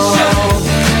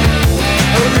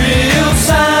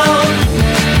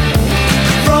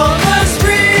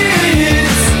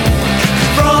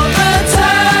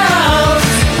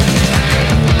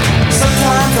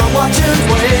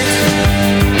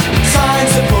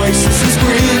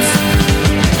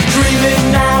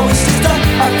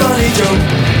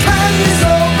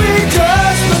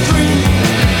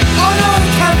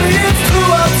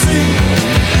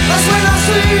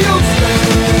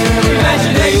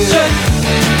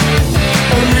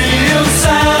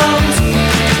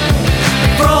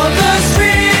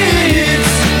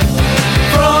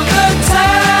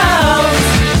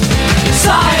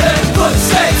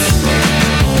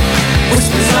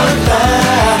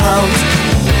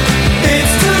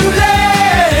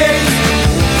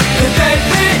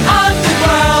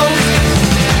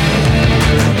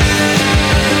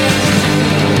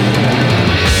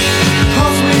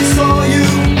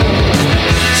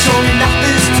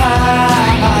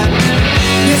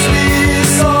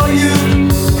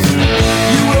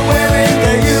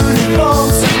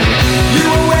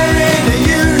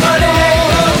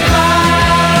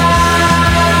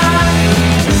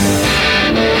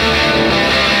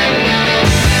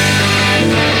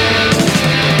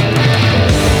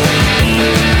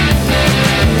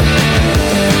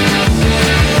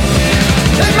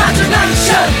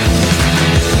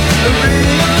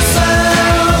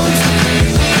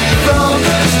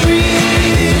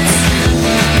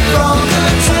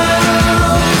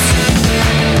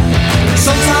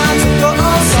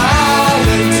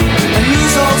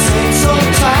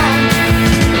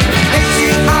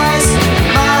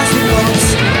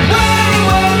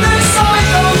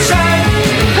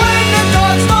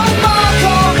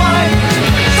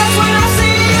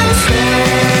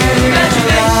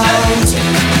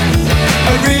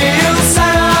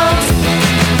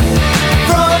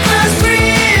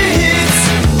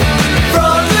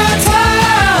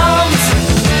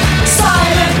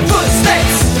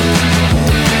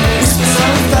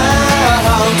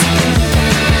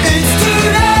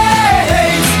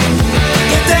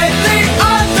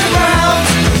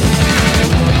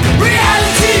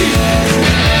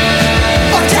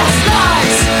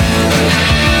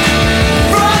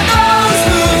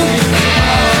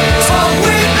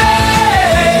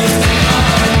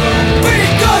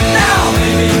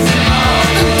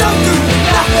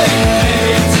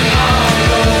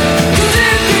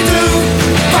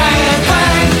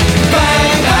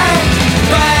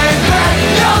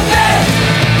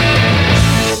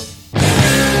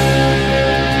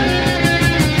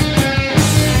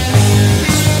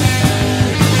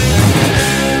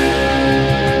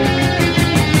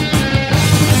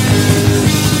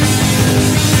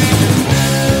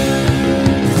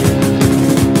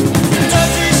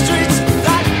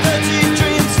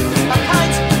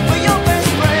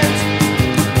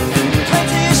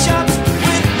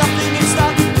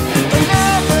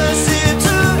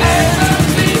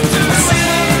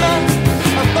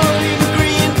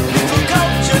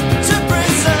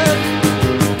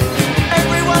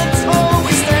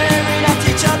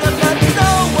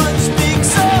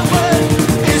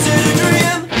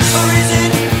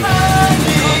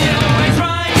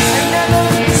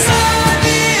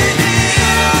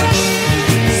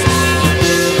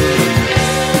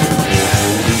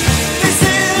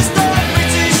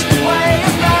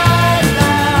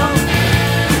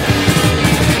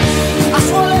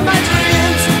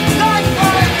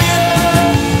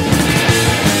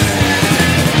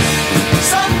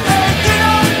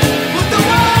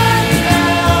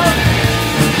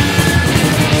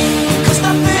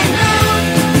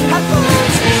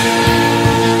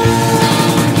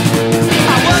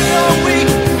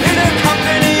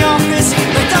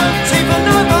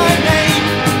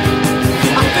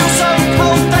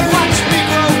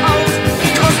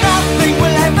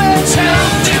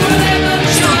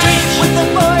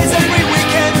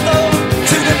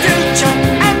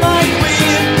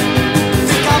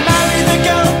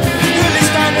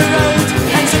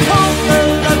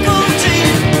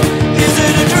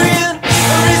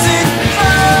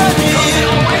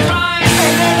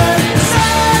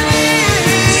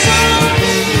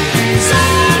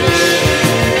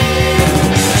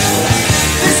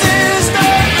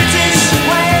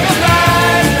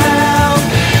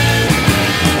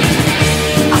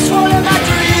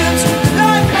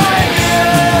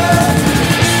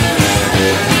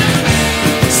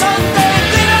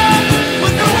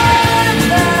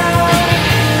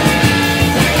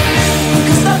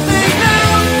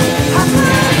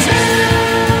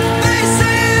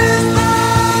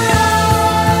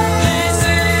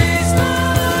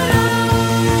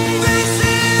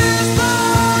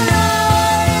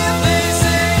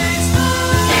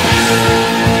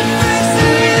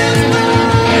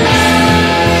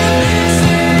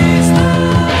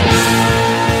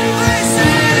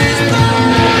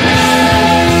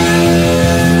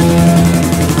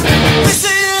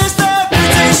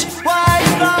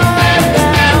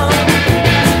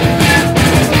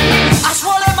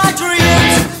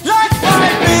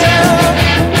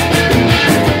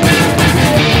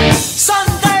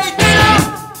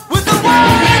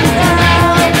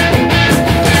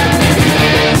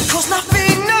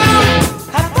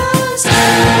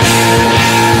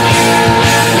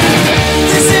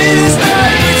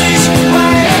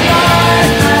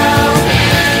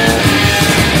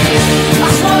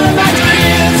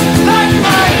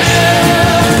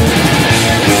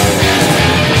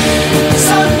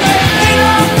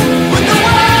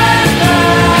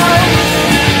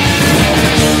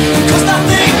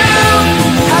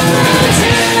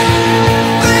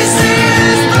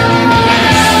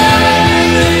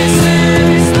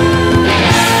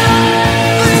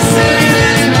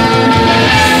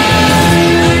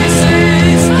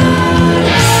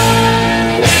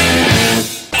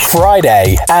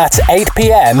 Friday at 8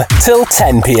 p.m. till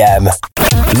 10 p.m.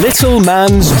 Little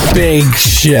Man's Big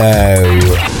Show.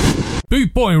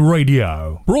 Bootboy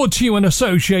Radio, brought to you in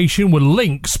association with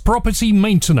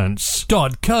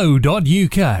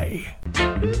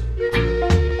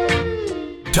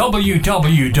linkspropertymaintenance.co.uk.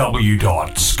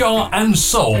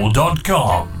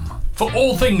 www.scarandsoul.com for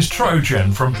all things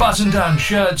Trojan, from button-down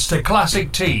shirts to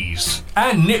classic tees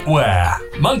and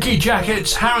knitwear, monkey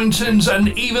jackets, Harringtons and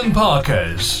even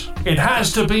Parkers. It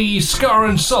has to be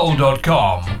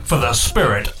scarandsoul.com for the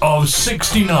spirit of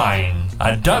 69.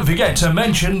 And don't forget to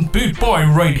mention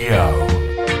Bootboy Radio.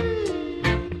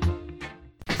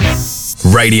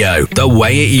 Radio, the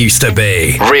way it used to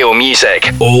be. Real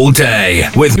music, all day.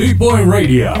 With Bootboy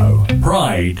Radio.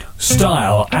 Pride,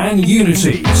 style and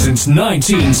unity since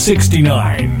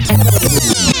 1969.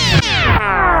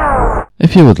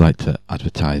 If you would like to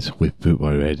advertise with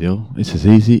Bootboy Radio, it's as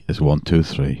easy as 1, 2,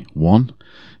 3. 1,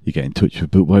 you get in touch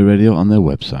with Bootboy Radio on their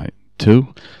website.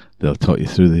 2, they'll talk you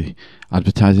through the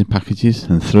advertising packages.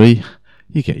 And 3,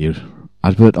 you get your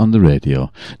advert on the radio.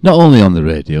 Not only on the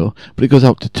radio, but it goes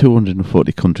out to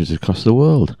 240 countries across the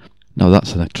world. Now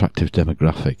that's an attractive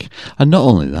demographic. And not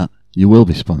only that, you will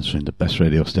be sponsoring the best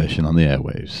radio station on the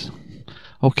airwaves.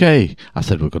 Okay, I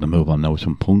said we're going to move on now with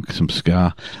some punk, some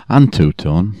ska and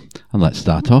two-tone. And let's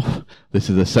start off. This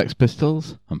is the Sex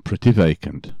Pistols and Pretty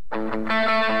Vacant.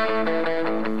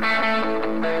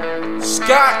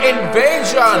 Ska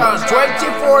Invasion,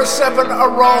 24/7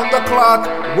 around the clock,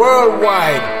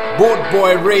 worldwide.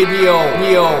 Bootboy Radio.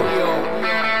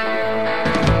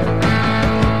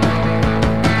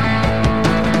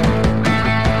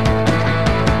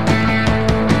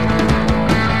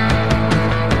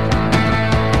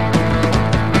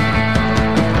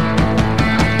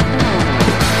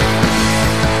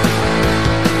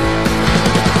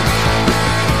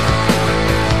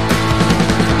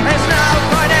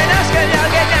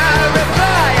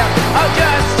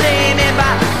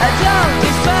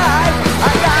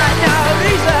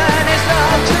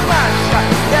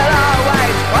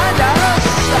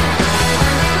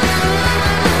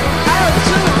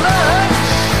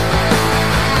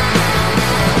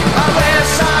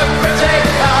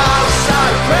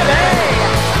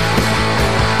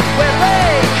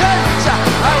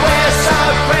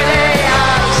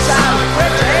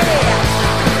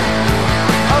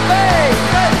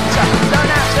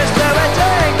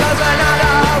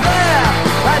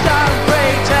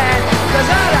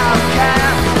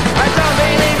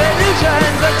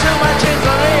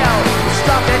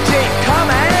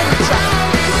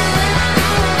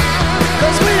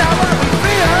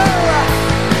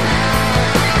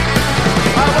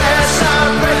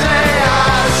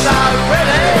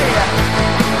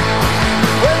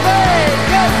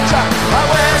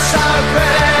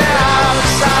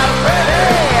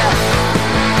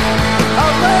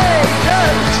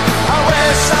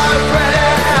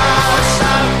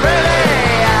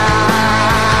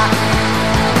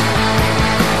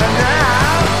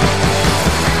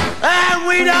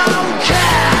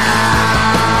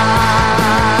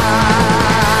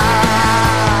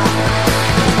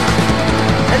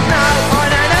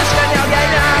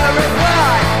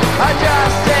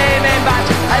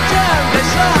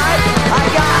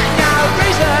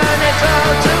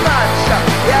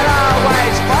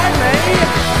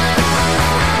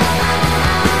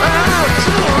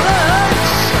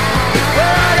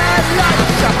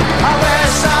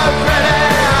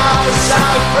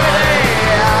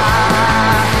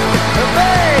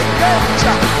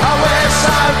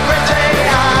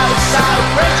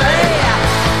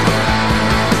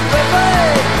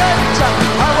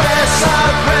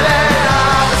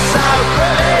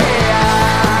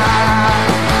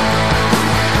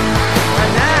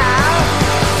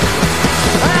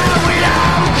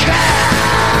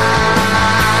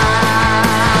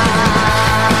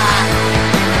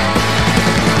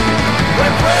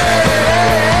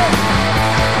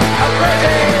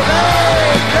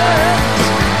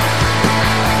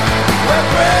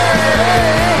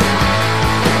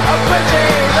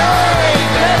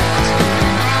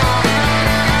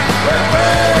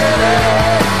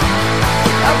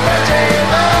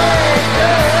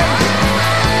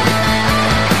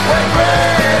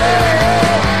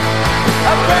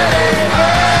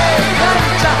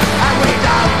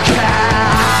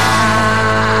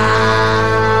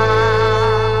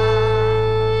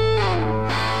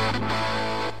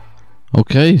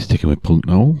 Okay, sticking with punk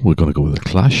now, we're going to go with The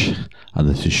Clash, and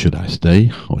this is Should I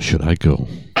Stay or Should I Go?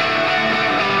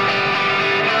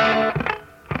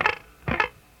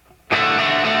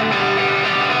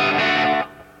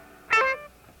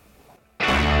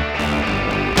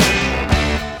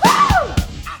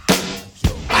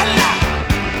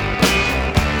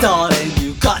 Darling,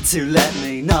 you got to let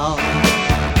me know.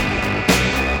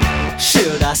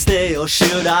 or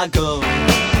should I go?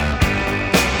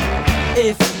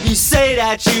 If you say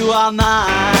that you are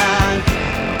mine,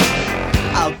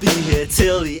 I'll be here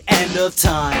till the end of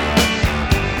time.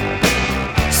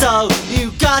 So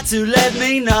you got to let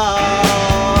me know,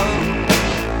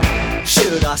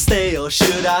 should I stay or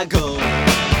should I go?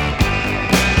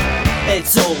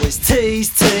 It's always tease,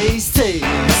 tease, tease.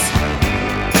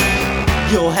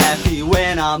 You're happy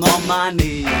when I'm on my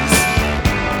knees.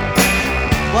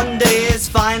 One day it's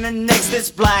fine and next it's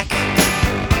black.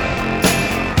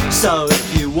 So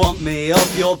if you want me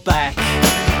off your back,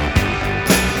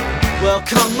 well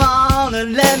come on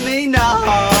and let me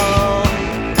know,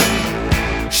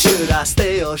 should I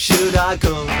stay or should I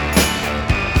go?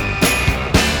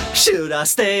 Should I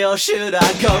stay or should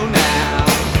I go now?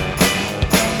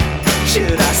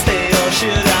 Should I stay or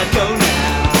should I go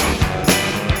now?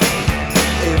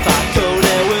 If I go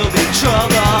there will be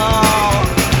trouble,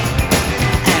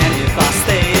 and if I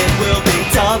stay it will be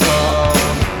double.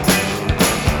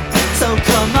 So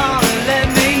come on and let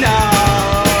me know.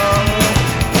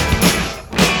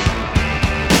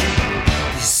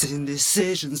 This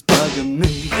indecision's bugging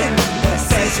me.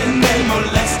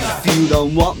 If you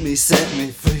don't want me, set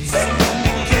me free.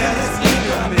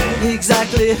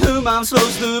 Exactly whom I'm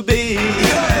supposed to be.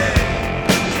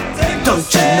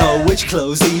 Don't you know which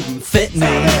clothes even fit me?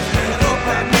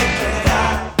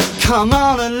 Come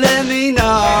on and let me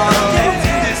know,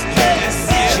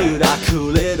 should I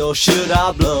cool it or should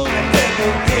I blow?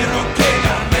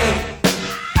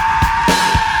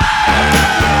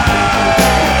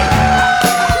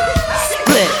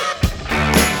 Split.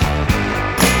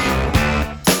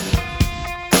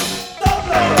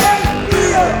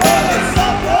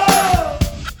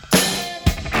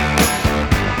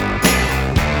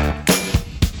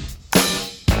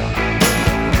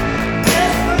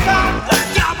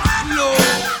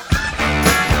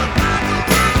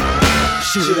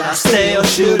 Should I stay or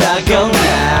should I go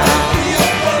now?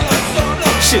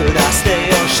 Should I stay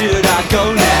or should I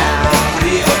go now?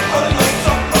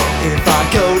 If I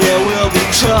go there will be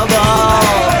trouble,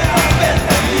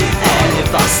 and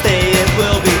if I stay it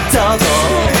will be double.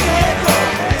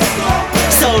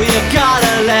 So you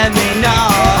gotta let me know,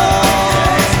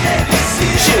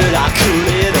 should I cool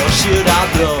it or should I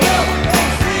blow?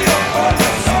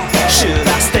 Should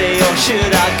I stay or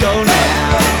should I go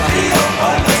now?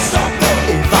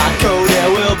 If I go there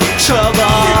will be trouble,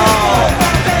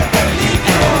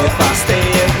 and if I stay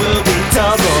it will be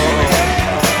double.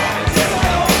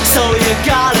 So you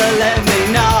gotta let me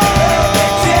know,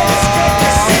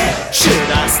 should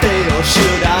I stay or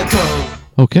should I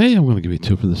go? Okay, I'm going to give you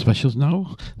two from the specials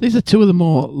now. These are two of the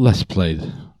more less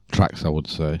played tracks, I would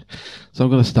say. So I'm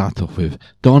going to start off with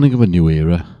Dawning of a New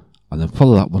Era, and then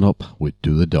follow that one up with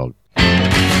Do the Dog.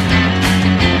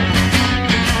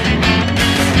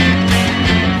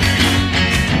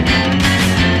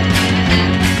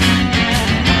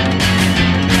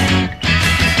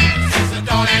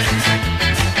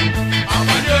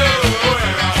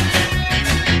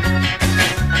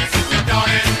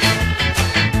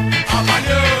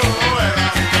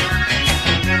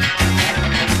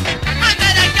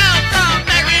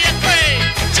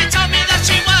 She told me that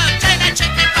she worked in a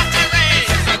chicken factory.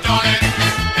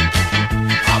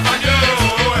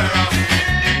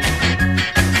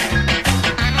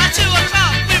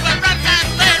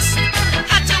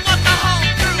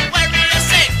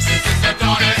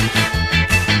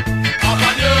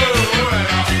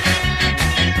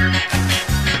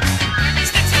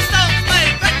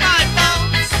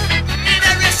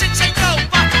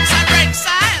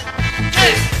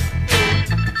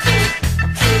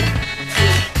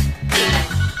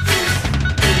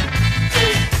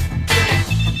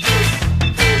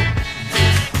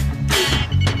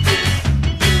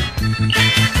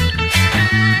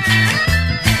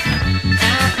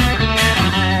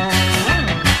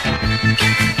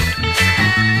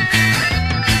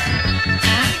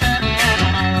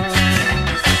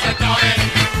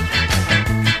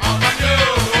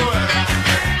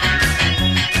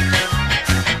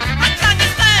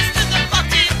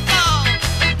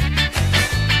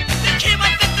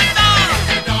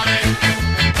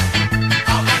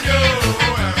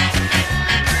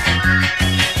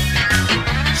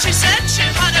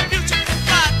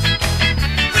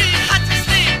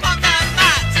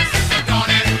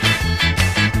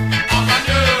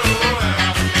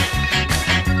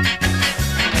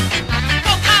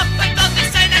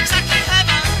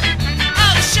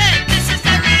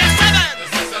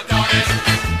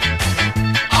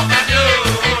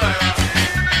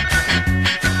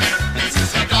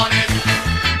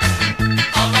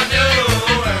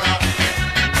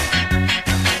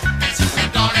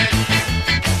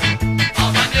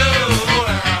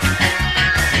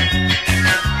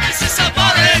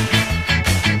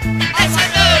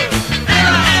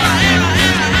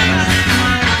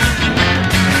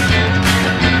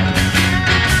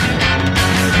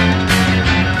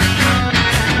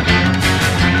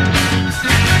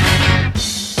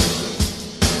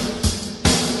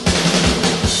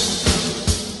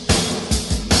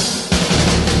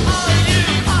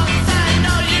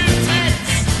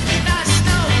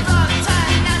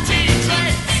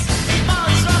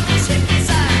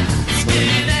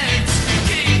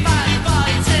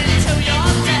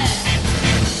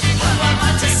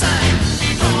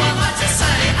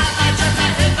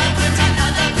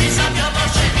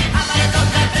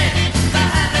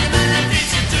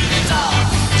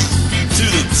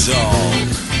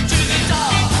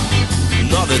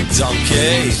 Not a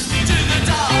donkey.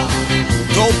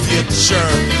 Don't be a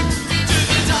jerk.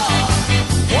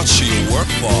 What should you work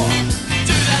for?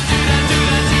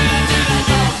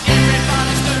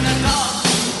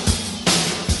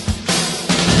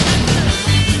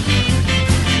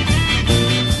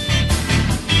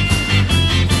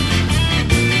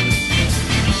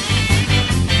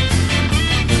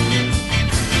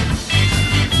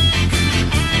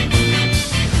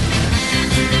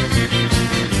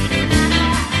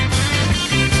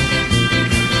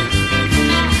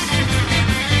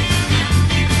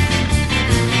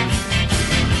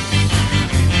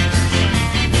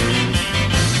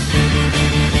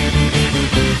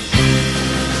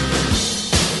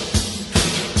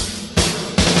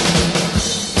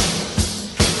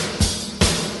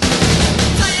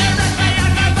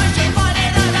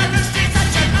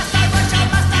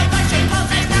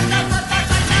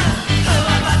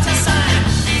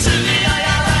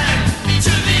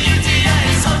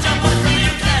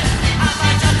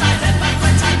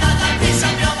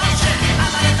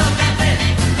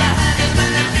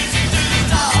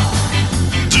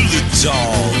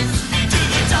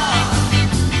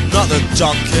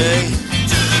 Donkey,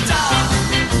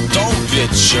 don't be a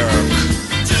jerk.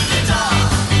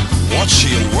 What should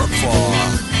you work for?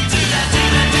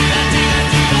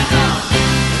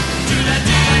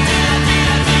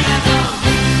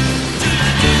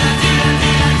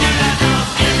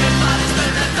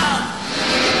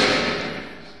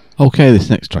 Okay, this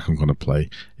next track I'm going to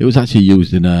play, it was actually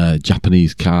used in a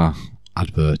Japanese car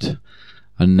advert.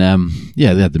 And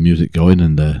yeah, they had the music going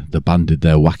and the band did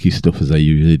their wacky stuff as they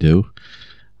usually do.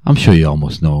 I'm sure you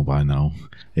almost know by now.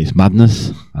 It's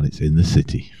Madness and it's in the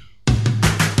city.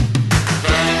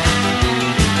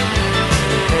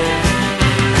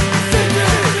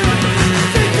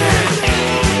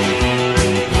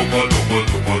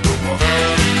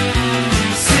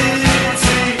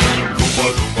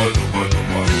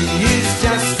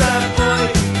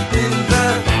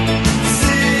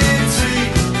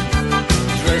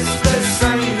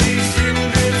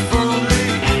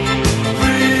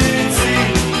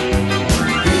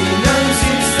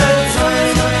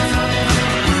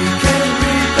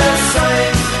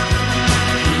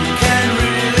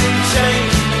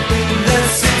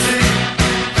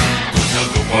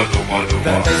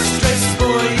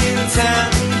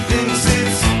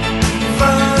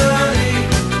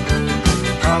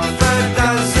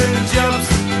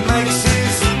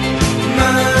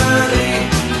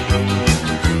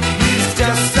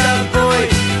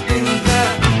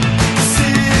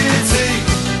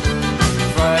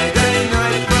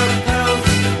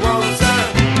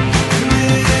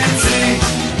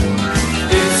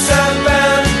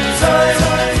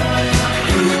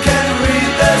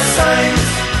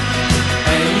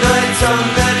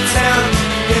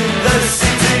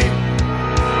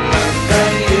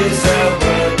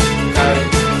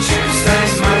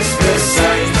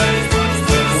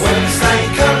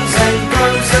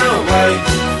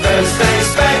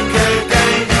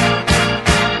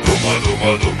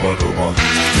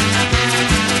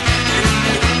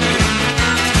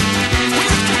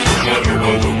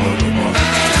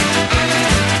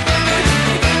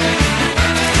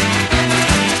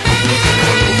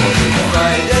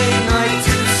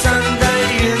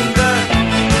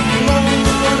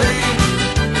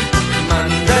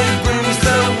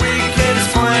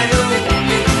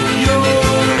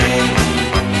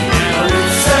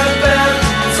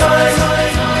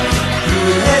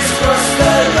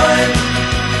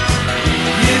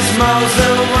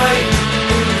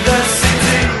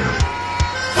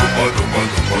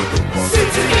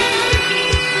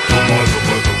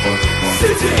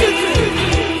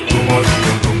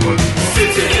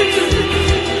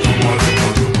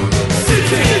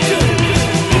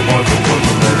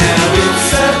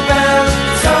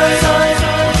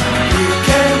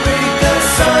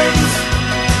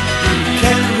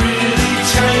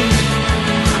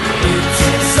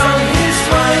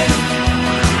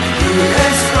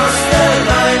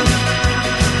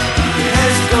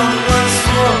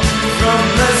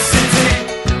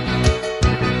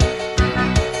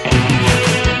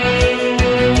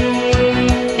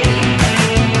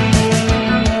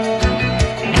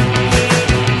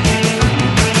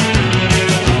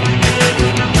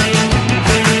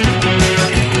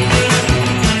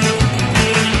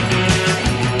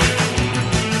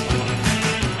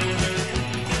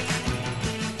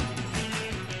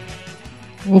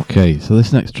 Okay, so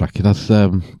this next track, it has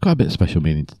quite a bit of special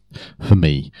meaning for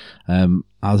me,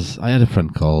 as I had a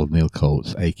friend called Neil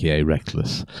Coates, aka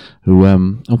Reckless, who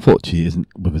unfortunately isn't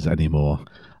with us anymore,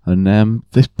 And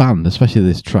this band, especially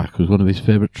this track, was one of his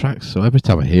favourite tracks. So every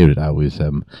time I hear it,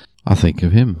 I think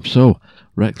of him. So,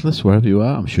 Reckless, wherever you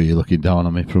are, I'm sure you're looking down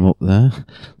on me from up there.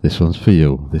 This one's for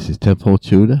you. This is Tempo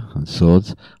Tudor and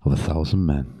Swords of 1,000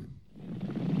 Men.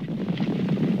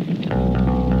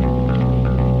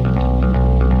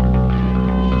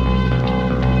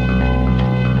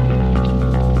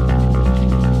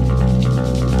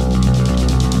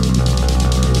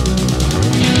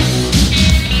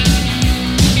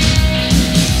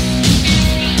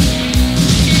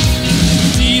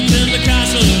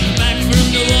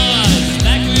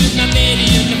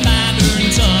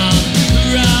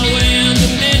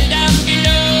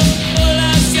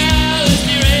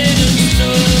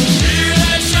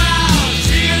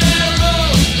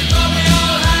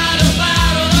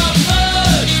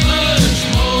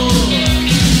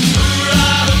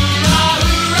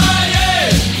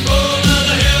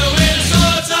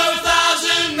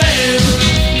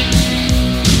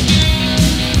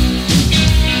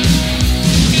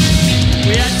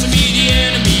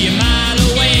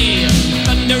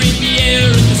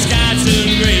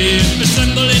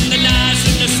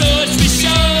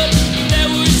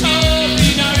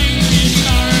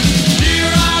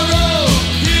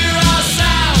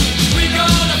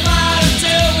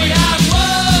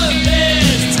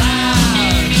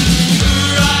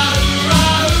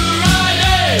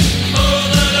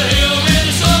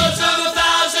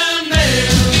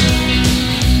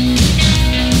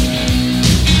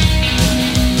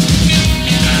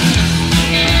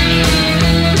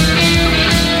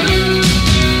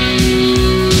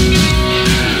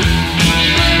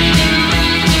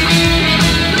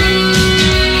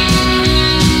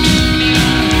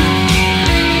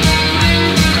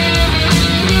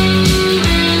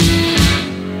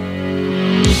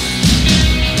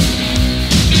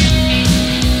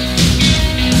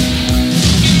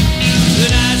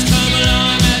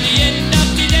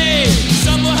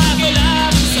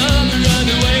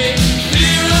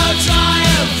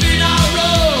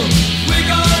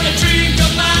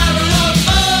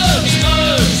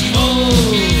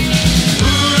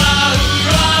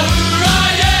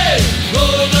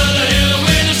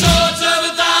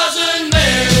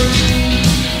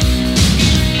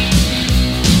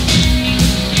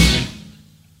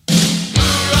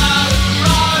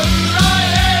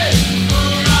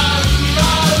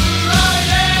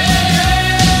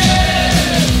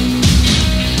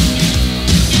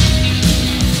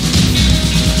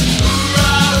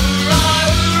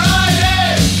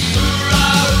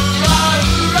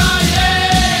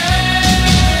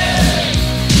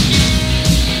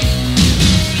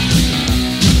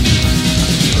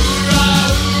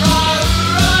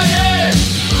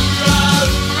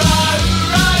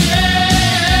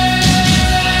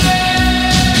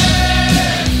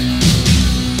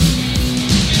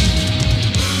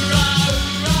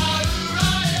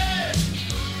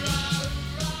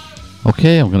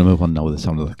 Okay, I'm going to move on now with the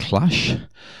sound of The Clash,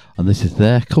 and this is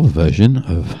their cover version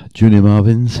of Junior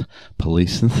Marvin's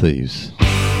Police and Thieves.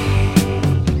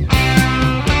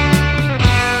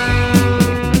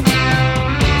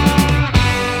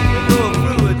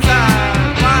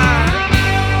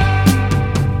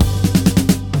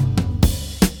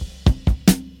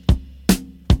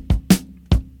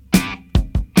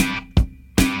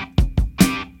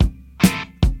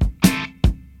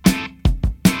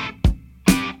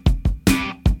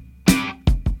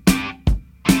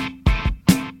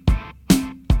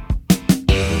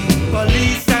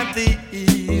 Police and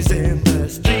thieves in the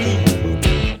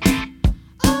street.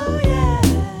 Oh yeah.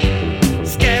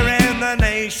 Scaring the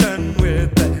nation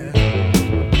with their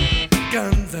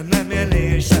guns and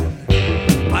ammunition.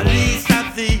 Police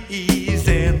and thieves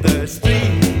in the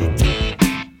street.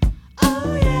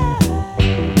 Oh yeah.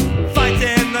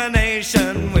 Fighting the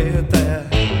nation with their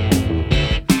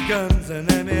guns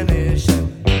and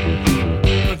ammunition.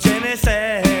 From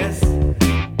Genesis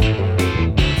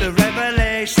to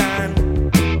Revelation.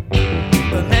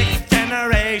 The next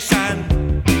generation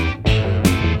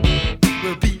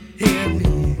will be in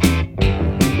me.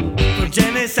 From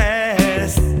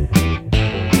Genesis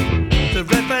to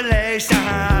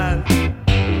Revelation,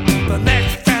 the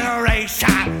next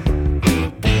generation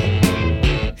will be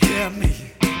in me.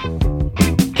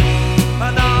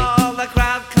 And all the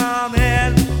crowd come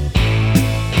in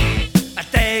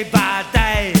day by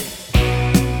day,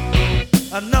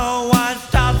 and no one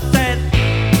stops it.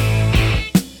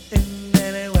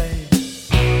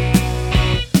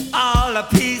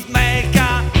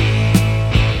 Peacemaker,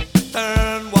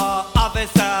 turn war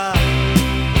officer.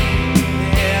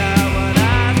 Hear what I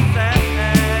say.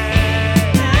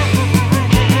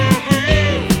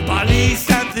 Police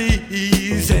and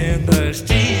thieves in the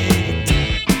street.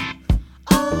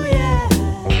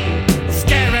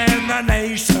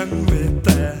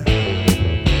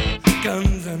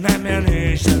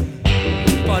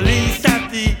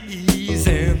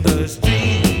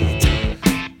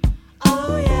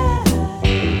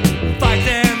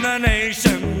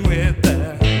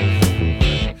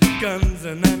 guns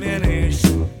and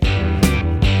ammunition.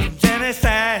 From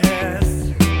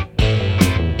Genesis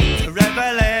to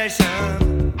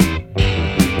Revelation,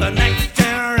 the next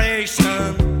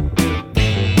generation will be.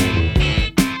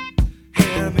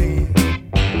 Hear me.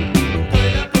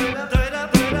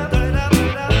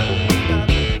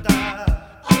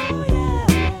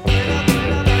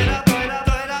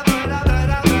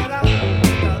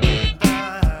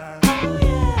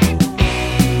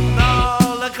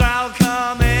 All the crowd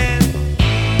coming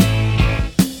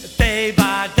day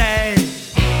by day.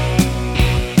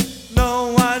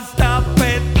 No one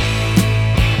stopping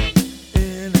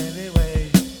in any way.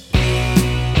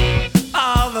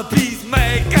 All the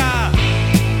peacemaker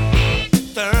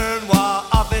turn war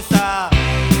officer.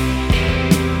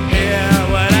 Hear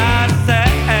what I say.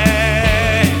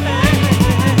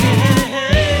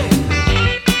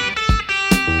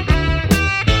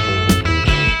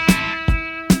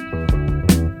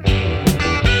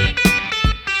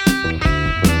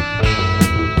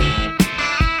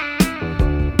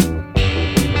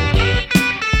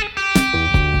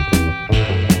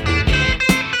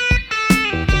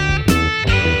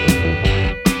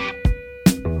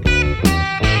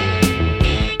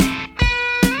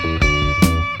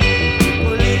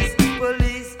 Police,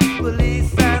 police,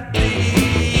 police and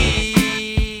thieves.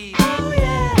 Oh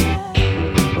yeah.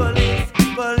 Police,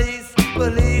 police,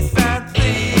 police and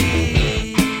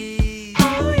thieves.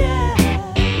 Oh yeah.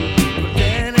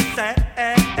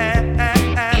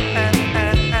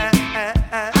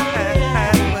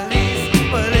 Police,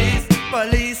 police,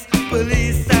 police,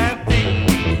 police and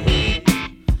thieves.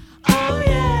 Oh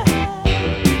yeah.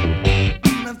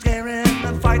 I'm scaring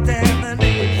and fighting the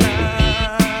nation.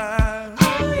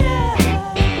 Oh yeah.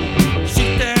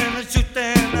 Shooting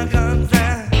the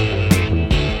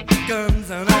guns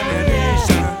and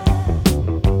ammunition.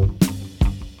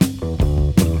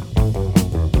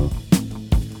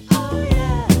 Oh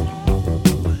yeah.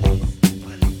 Police,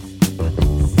 police,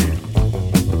 police.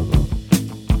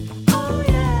 Oh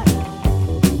yeah.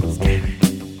 Scary.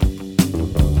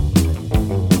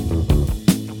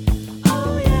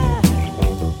 Oh yeah.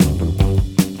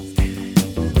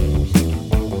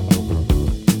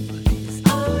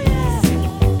 Oh yeah.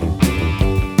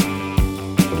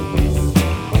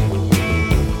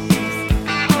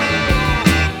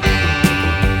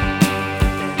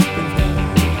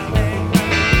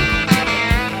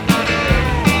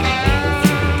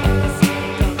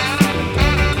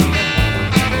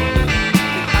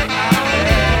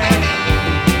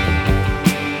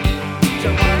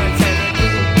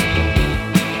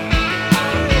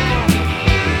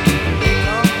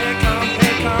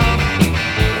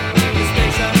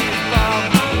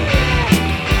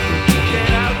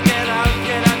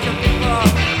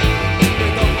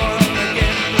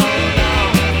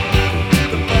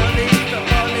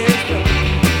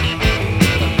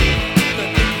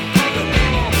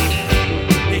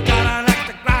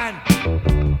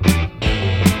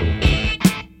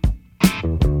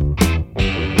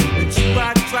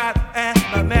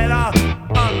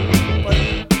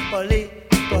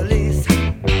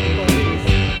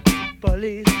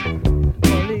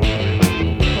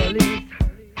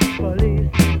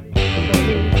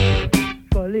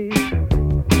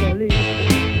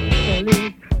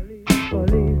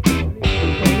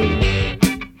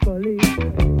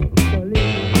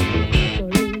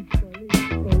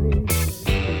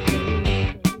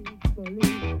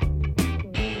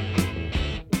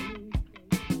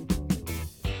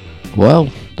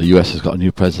 Well, the US has got a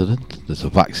new president. There's a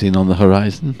vaccine on the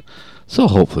horizon. So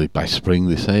hopefully by spring,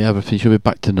 they say, everything should be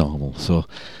back to normal. So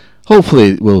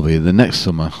hopefully it will be. The next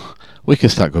summer, we can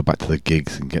start going back to the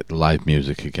gigs and get the live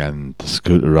music again, the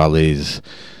scooter rallies,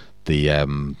 the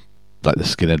like the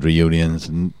skinhead reunions,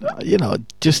 and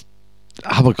just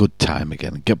have a good time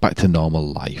again, get back to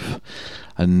normal life,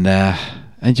 and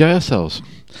enjoy ourselves.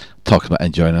 Talking about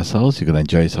enjoying ourselves, you're going to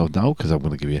enjoy yourself now, because I'm going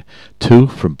to give you two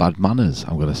from Bad Manners.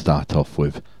 I'm going to start off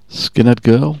with Skinhead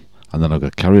Girl, and then I'm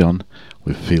going to carry on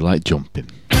with Feel Like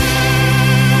Jumping.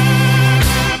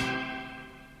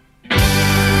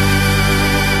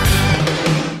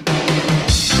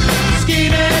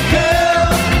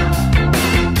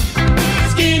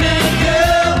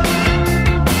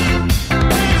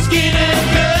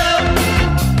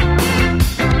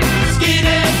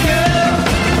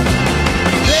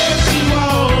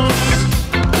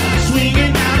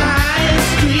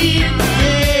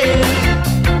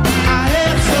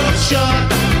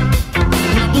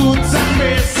 Boots and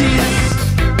braces.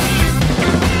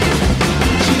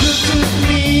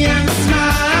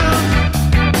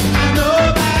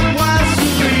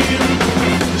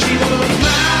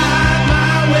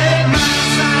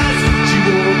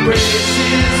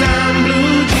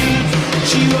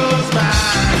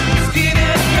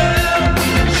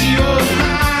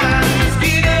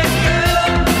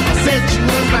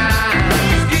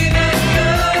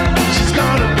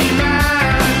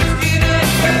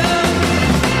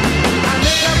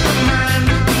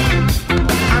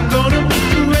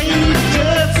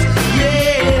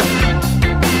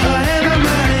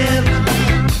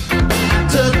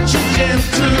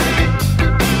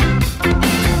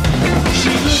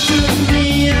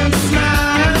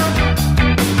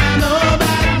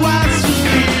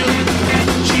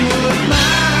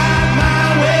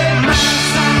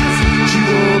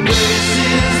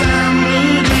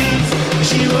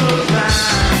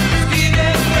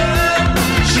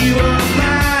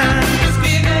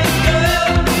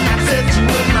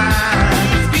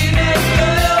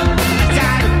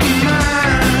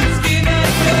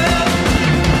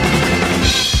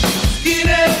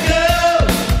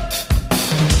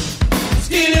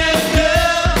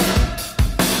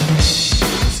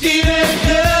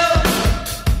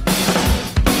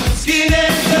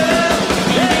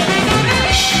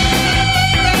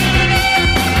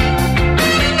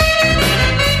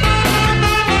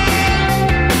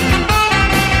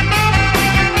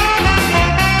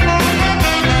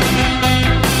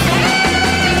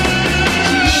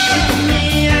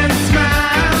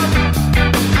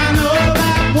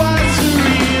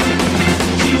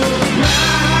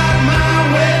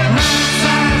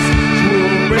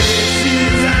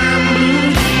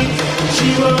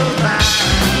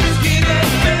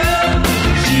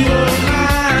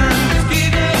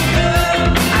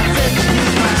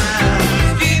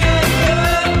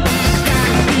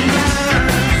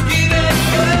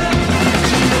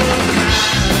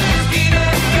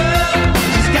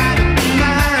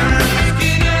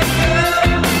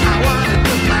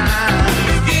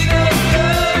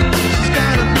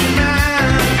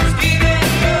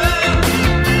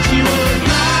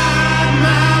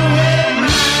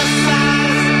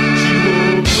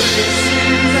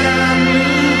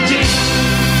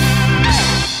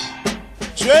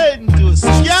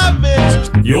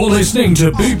 You're listening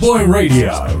to Boot Boy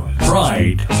Radio.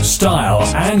 Pride, style,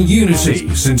 and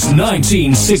unity since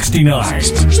 1969.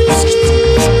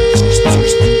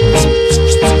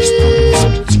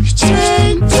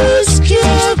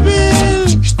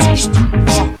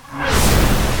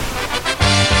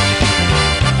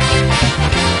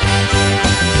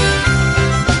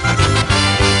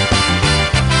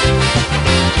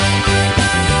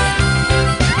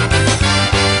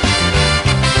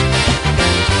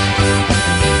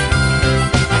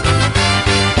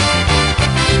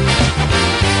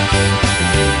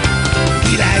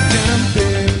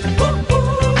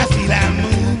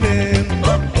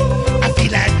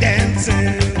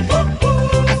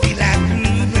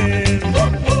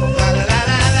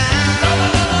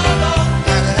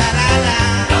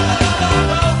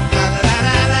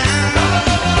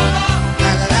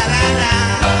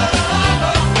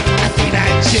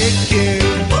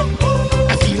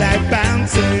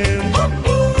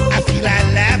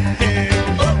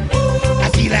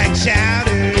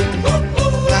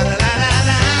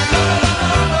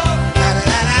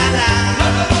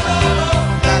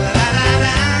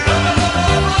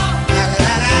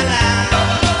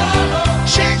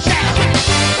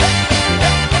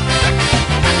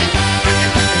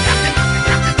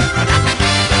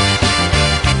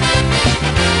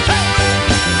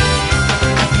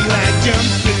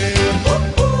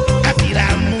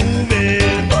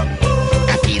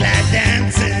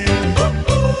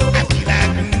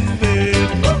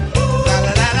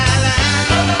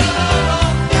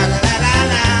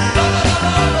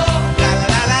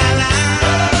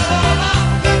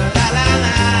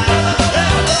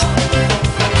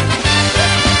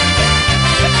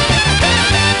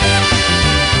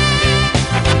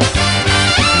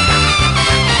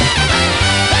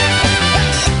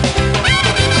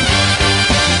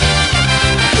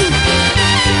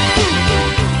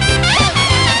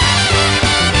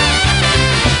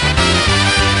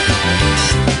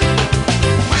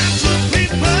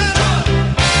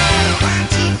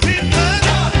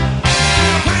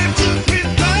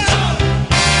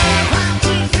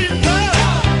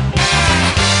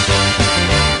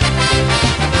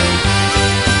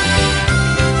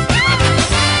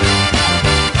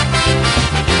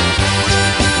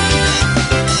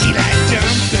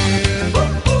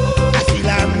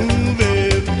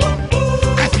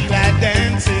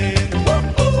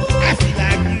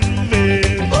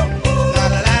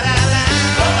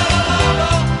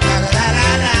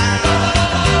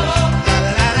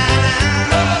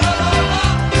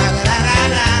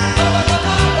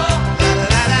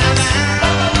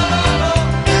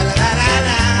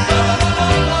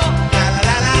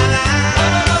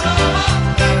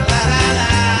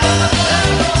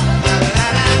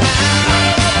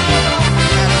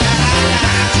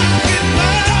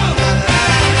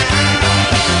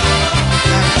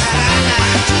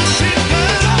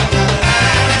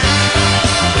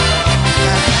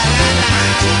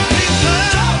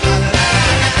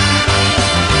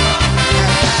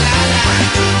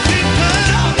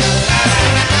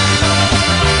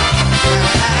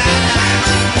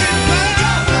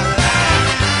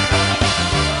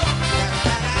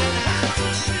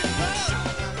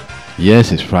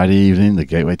 Yes, it's Friday evening, the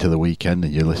gateway to the weekend,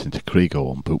 and you're listening to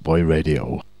Krigo on Boot Boy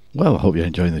Radio. Well, I hope you're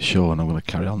enjoying the show, and I'm going to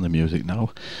carry on the music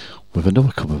now with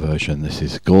another cover version. This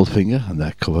is Goldfinger and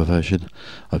their cover version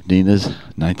of Nina's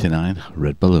 99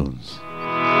 Red Balloons.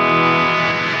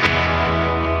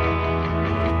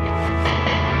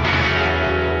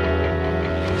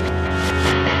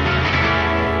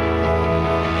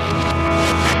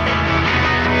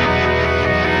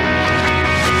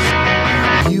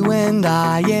 You and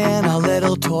I in a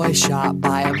little toy shop,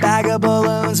 buy a bag of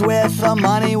balloons with the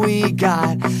money we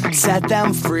got, set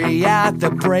them free at the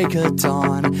break of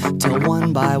dawn, till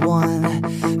one by one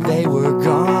they were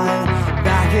gone.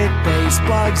 Back at base,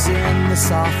 bugs in the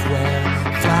software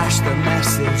flash the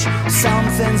message,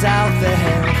 something's out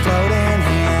there, floating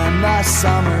in the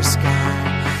summer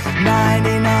sky.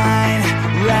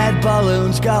 99 red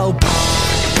balloons go by.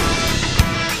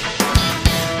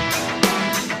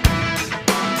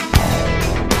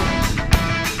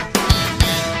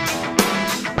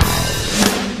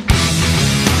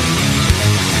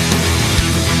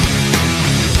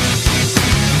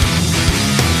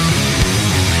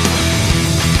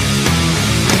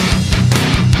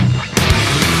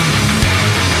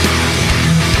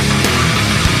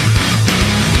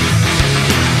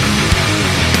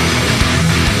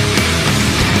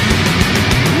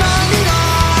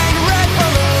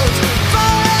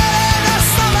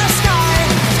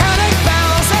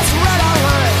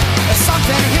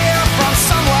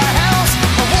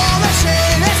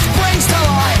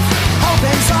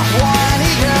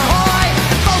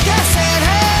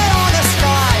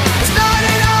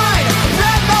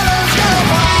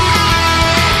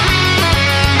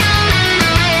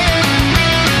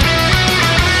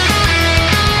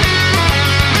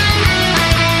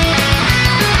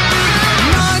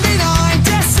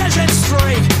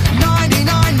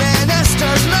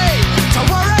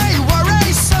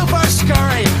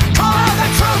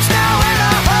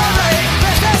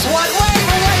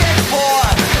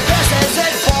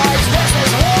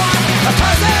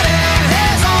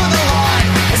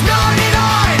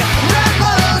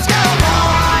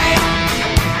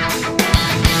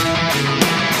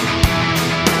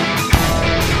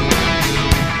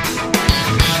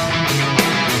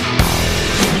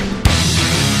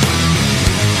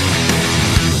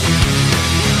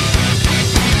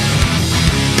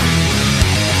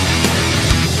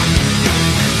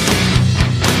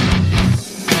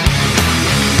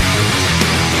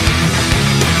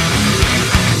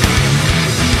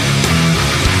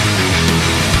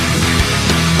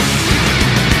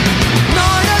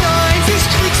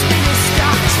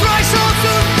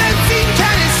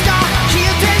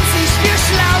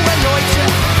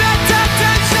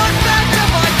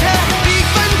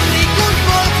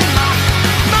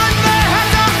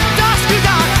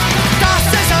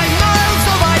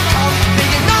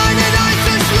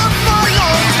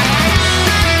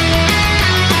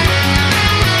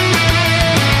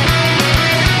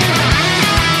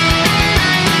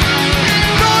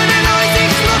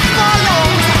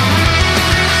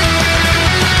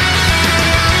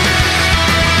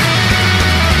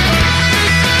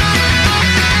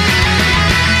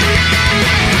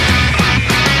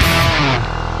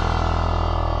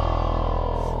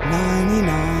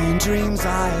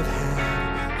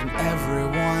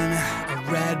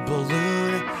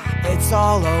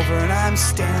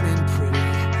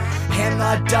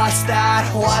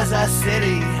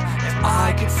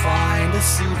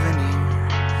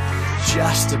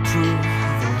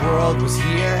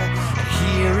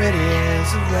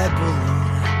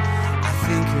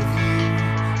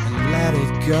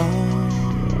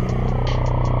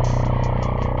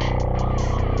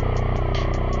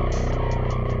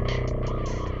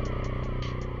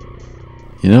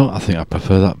 You know, I think I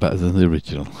prefer that better than the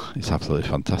original. It's absolutely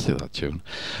fantastic, that tune.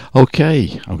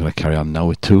 Okay, I'm going to carry on now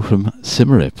with two from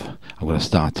Simmerip. I'm going to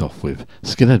start off with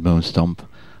Skinhead Moonstomp, and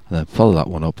then follow that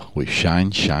one up with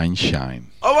Shine, Shine, Shine.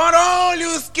 I want all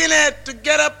you skinhead to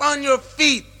get up on your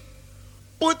feet.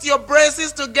 Put your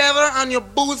braces together and your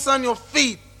boots on your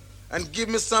feet. And give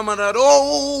me some of that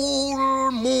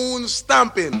old moon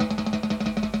stomping.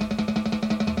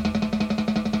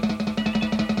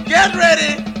 Get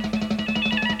ready.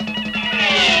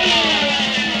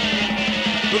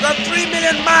 We got 3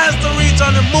 million miles to reach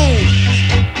on the moon.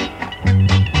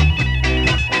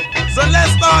 So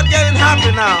let's start getting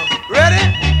happy now. Ready?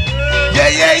 Yeah,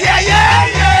 yeah, yeah, yeah,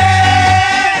 yeah.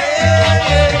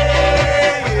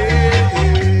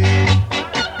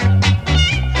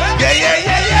 Yeah, yeah,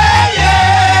 yeah, yeah,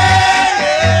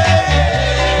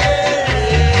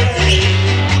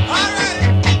 yeah. All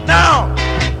right. Now,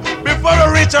 before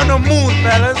we reach on the moon,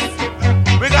 fellas,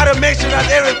 we gotta make sure that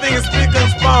everything is spick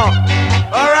and span.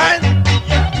 All right?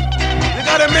 We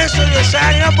gotta make sure you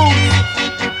shine your boots.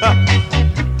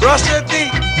 Brush your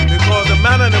teeth, because the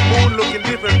man on the moon looking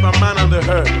different from man on the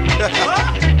earth.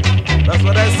 That's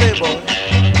what I say, boy.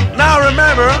 Now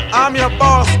remember, I'm your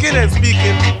boss, Skinhead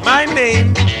speaking. My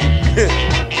name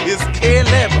is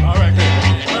Caleb. All right.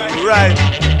 Right.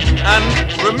 And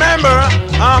remember,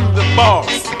 I'm the boss.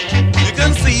 You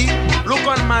can see, look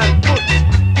on my foot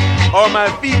or my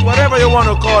feet, whatever you want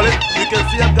to call it. You can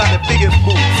see I've got the biggest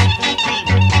boots.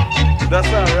 That's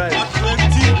all right.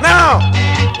 Now,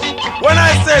 when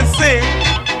I say sing,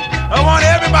 I want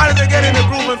everybody to get in the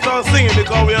groove and start singing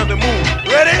because we're on the moon.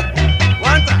 Ready?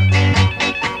 One time.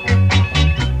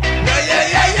 Yeah, yeah,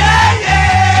 yeah, yeah, yeah.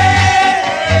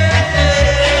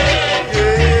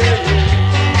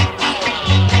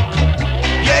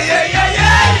 Yeah, yeah, yeah,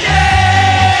 yeah, yeah.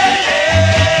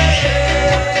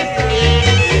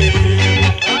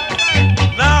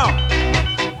 Now,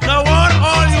 I want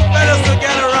all you fellas to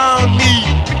get around me.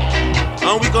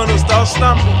 And we're gonna start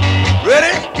stomping.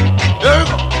 Ready? Here we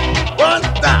go. One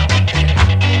time.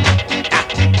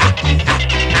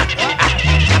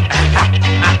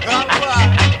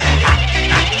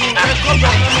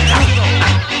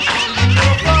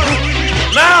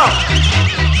 Now,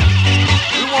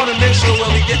 we want to make sure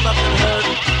when we get back to the herd,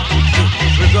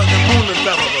 we got the moon on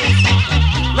top of us.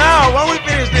 Now, when we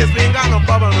finish this, we ain't got no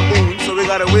problem on the moon, so we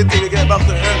gotta wait till we get back to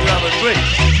the herd to have a drink.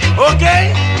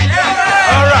 Okay?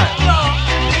 Yeah. All right.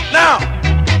 Now,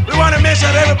 we want to make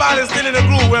sure that everybody's still in the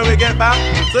groove when we get back.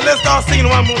 So let's start singing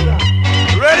one more time.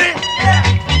 Ready? Yeah.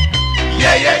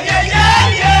 Yeah, yeah, yeah, yeah,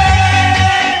 yeah.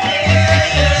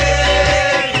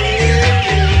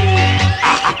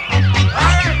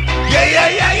 Yeah, yeah,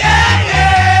 yeah, yeah, yeah.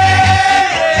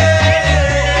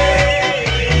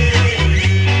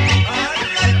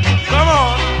 Come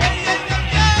on.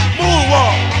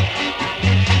 Moonwalk.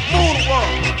 Moonwalk.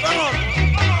 Come on.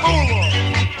 Moonwalk.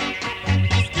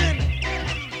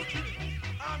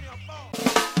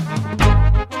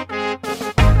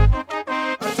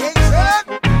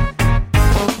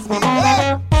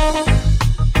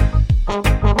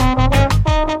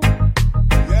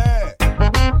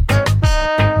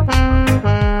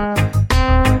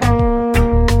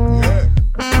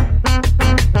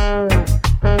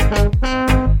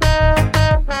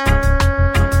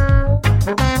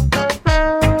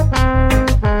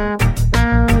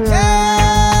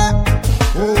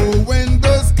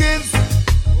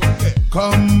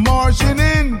 Come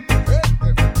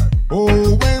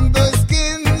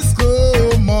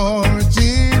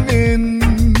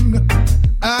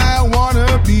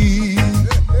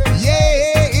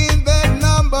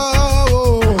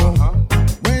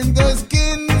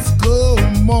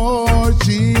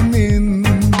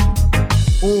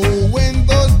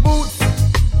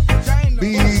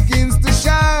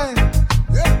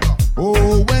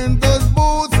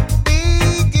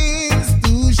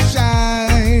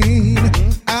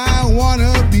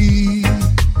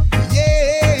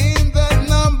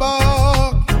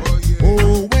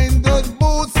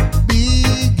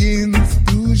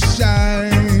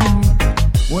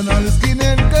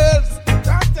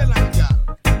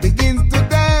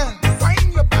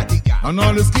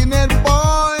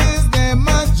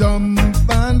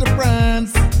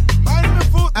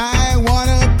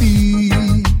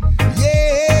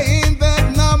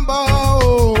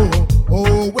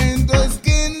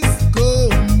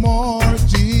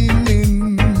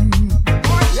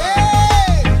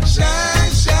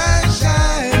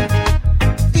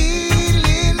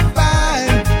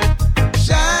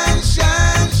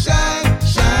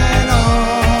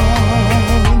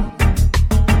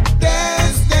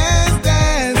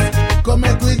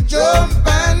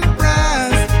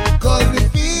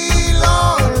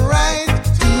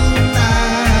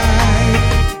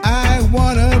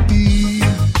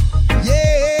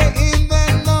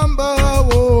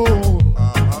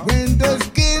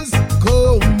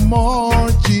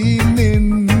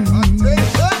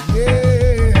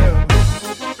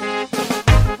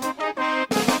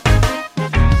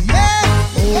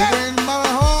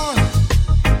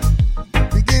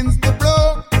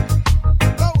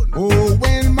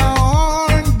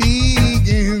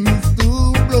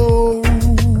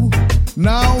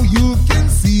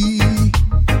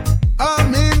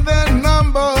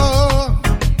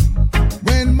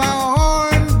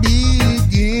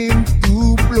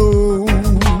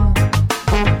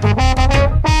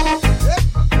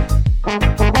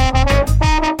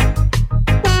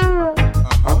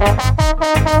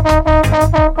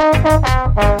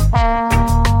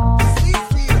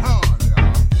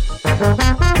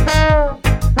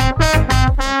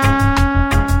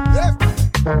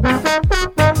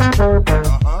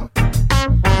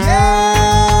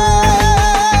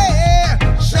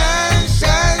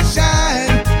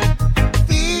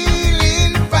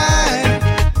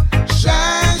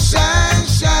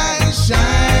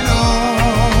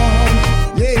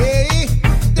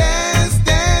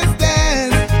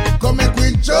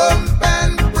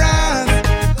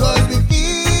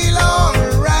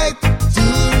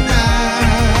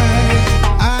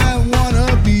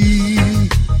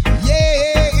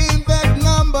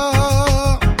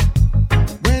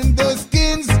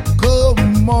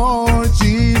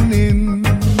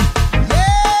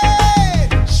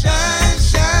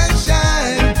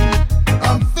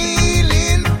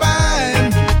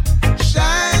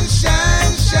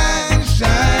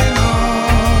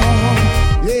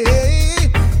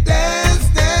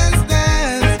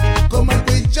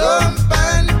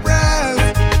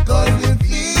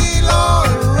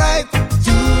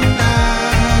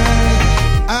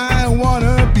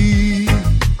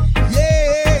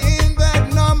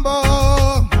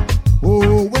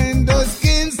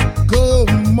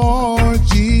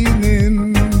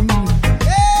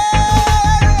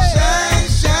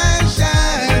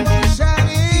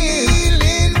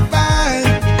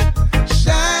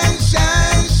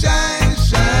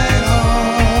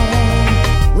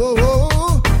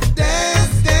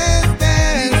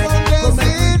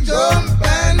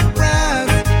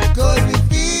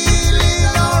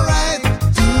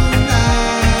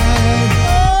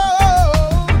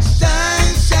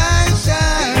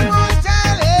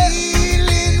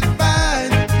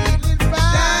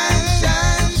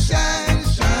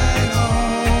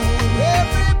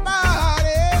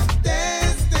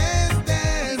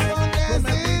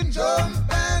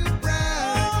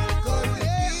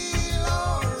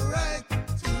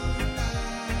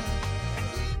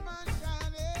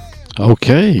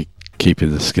Okay, keeping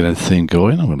the Skinhead theme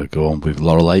going, I'm going to go on with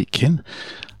Laurel Aitken,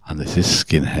 and this is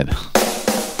Skinhead.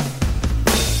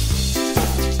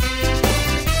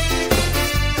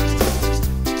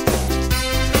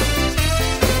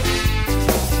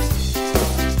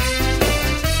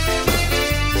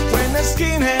 When a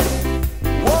skinhead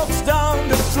walks down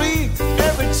the street,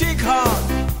 every chick heart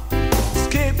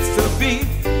skips a beat.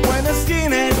 When a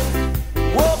skinhead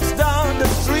walks down the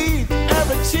street,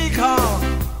 every chick heart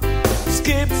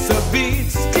skips a beat.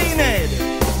 Skinhead,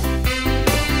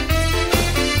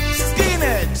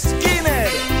 skinhead,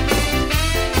 skinhead,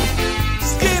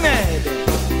 skinhead.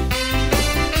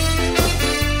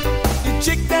 The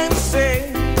chick them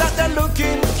say that they're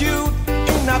looking cute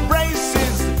in a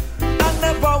braces and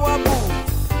a power boot.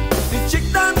 The chick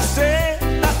them say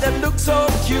that they look so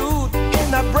cute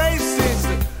in a braces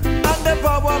and a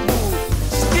power boot.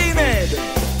 Skinhead,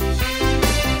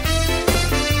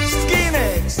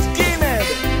 skinhead, skinhead,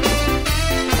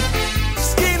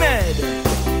 skinhead.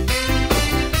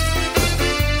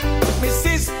 My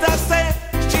sister say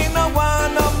she no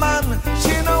want no man,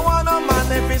 she no want no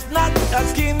man if it's not a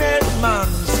skinhead man.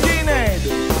 Skinhead,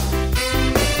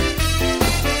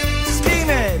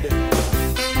 skinhead,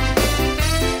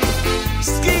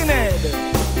 skinhead.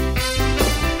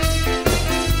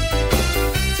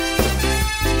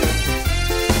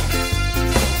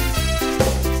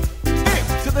 Hip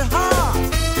to the heart.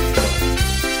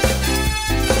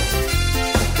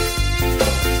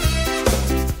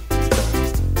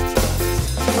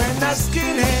 When a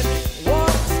skinhead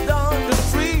walks down the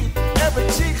street, every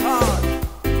chick heart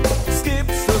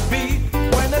skips a beat.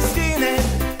 When a skinhead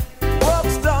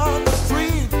walks down the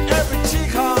street, every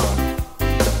chick heart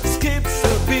skips a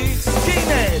beat.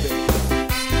 Skinhead,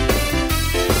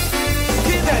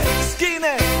 skinhead,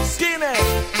 skinhead, skinhead.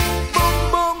 Boom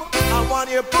boom, I want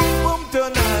your boom boom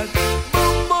tonight.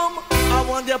 Boom boom, I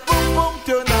want your boom boom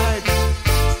tonight.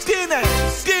 Skinhead,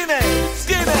 skinhead,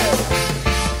 skinhead.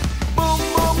 Boom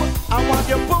boom, I want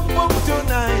your boom boom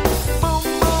tonight. Boom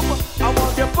boom, I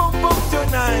want your boom boom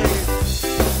tonight.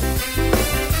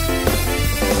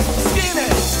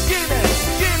 Skinhead, skinhead,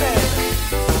 skinhead.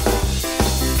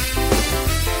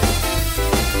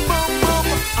 Boom boom,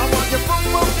 I want your boom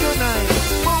boom tonight.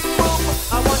 Boom boom,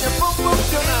 I want your boom boom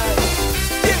tonight.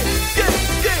 Skin, skin,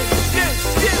 skin, skin,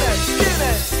 skinhead,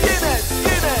 skinhead, skinhead,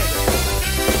 skinhead.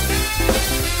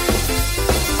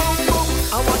 Boom boom,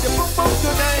 I want your boom boom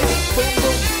tonight. Boom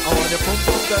boom, I want your boom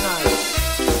boom tonight.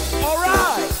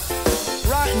 Alright,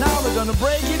 right now we're gonna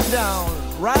break it down,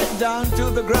 right down to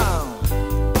the ground.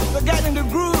 So get in the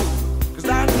groove, cause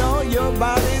I know your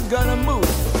body's gonna move.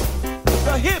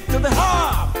 The hip to the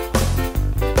hop.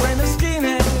 When a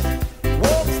skinhead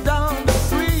walks down the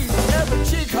street, every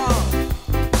chick heart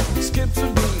skips a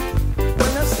beat.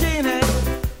 When a skinhead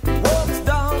walks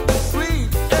down the street,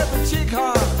 every chick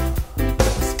heart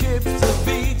skips a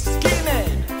beat.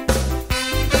 Skinhead,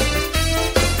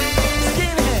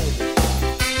 skinhead,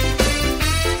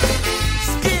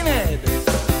 skinhead.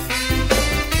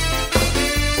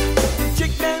 The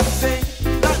chick them say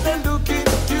that they're looking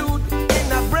cute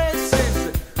in a braces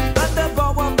and a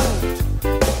power boot.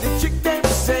 The chick them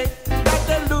say that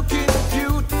they're looking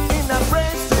cute in a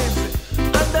braces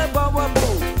and a power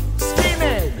boot.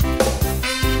 Skinhead,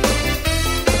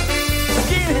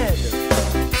 skinhead,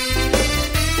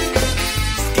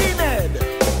 skinhead.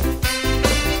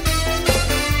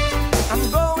 I'm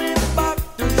going back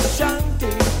to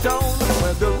Shantytown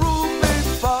where the roof is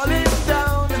falling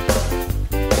down.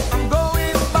 I'm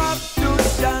going back to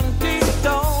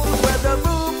Shantytown where the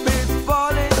roof is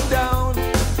falling down.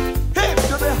 Hip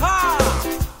to the heart,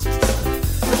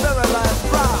 the very last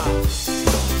drop.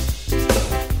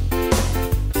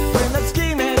 When a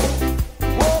skinhead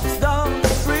walks down the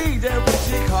street, every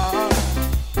chick heart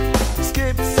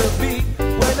skips a beat.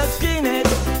 When a skinhead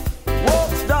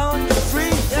walks down the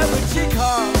street, every chick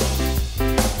heart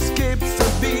skips a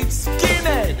beat.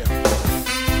 Skinhead,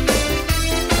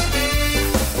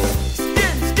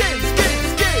 skin, skin, skin,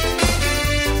 skin.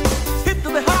 Hip to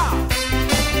the heart,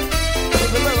 to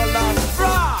the very last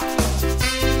drop.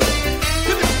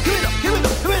 Give it up, give it up, give it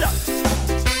up, give it up.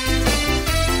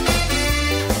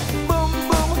 Boom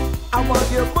boom, I want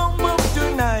your boom boom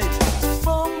tonight.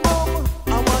 Boom boom, I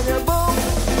want your boom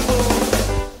boom boom.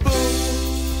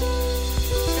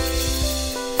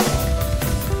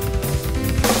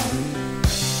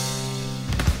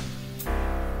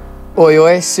 Oi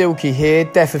oi, Silky here,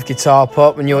 Death of Guitar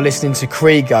Pop, and you're listening to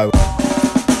Kriego.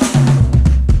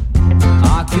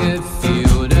 I could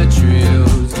feel the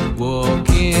trills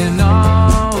walking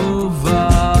over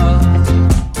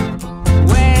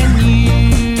when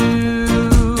you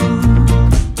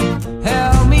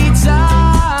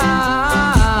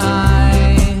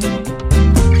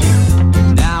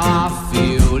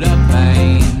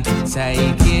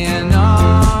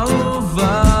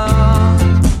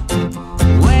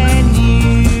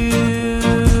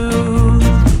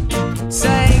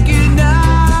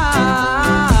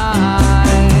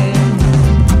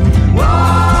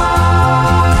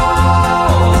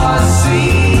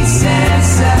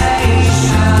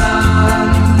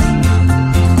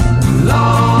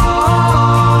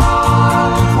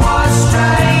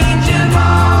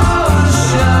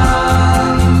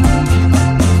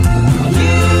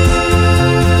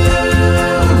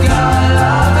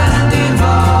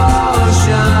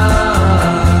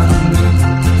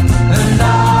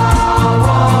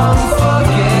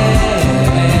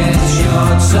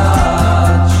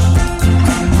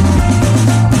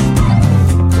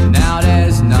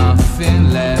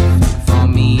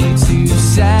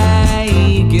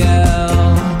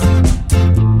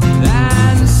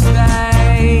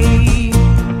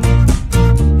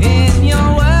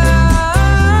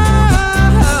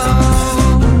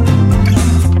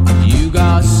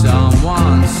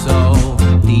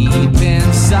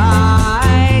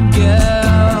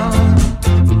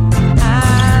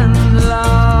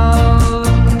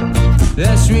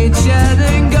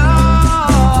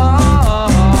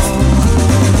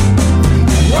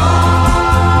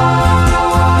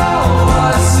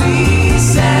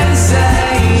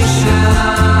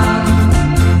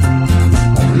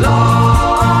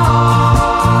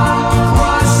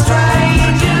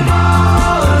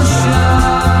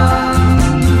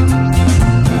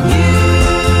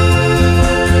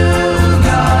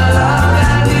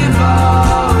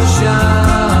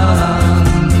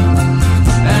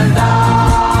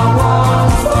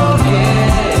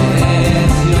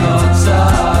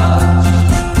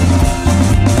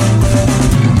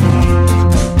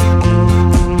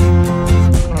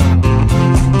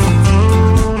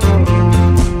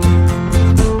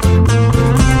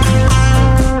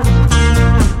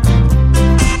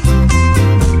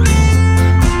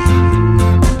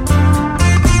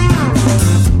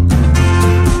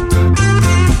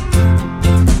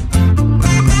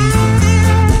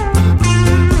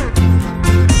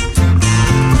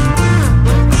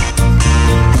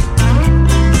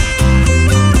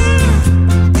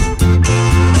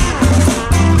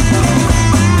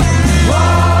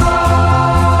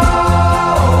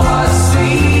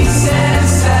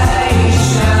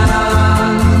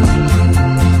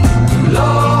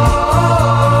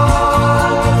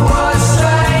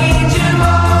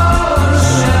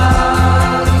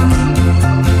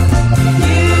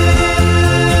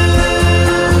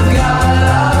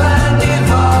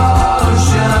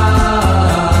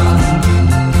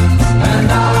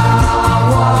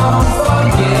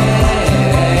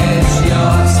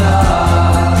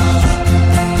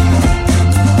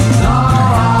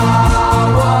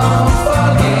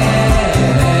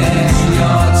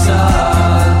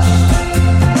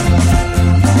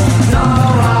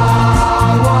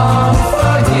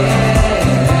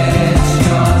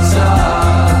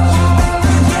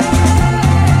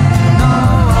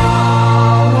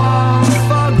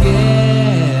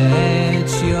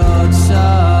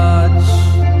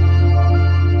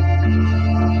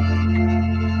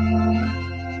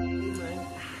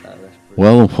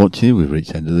Well, unfortunately, we've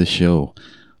reached the end of the show.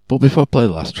 But before I play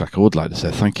the last track, I would like to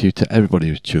say thank you to everybody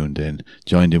who's tuned in,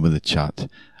 joined in with the chat.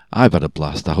 I've had a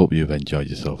blast. I hope you've enjoyed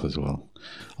yourself as well.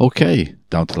 Okay,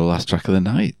 down to the last track of the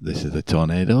night. This is the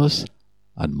Tornadoes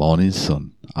and Morning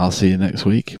Sun. I'll see you next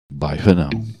week. Bye for now.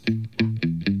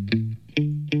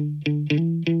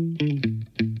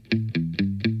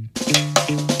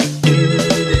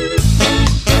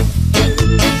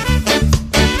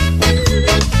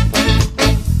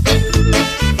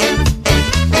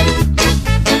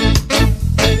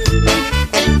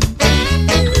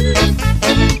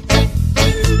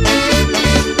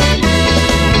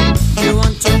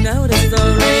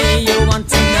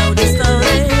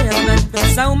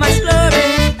 So much glory.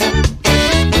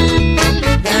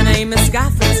 The name is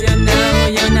Scarface, you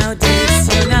know this.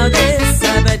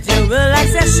 I bet you will like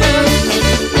session.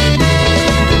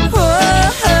 Oh,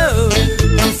 oh,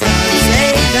 I'm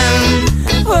forsaken.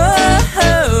 Oh,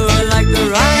 oh, like the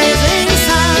rising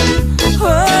sun. Oh,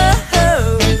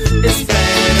 oh, it's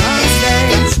spread on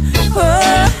stage. Oh,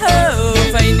 oh,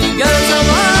 finding girls of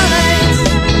all age.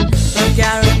 Don't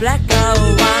care if black or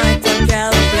white, don't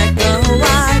care if black or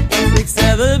white.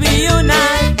 Never be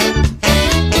unite.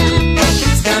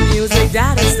 It's the music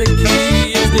that is the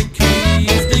key, is the key,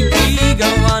 is the key. Go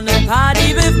on and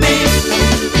party with me.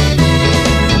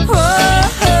 Oh,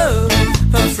 oh,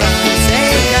 from France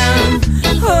again.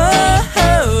 Oh,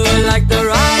 oh, like the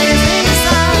rising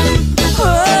sun. Oh,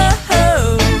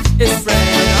 oh, it's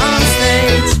spread on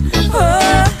stage. Oh,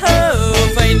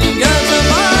 oh, finding girls of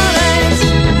all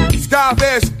age.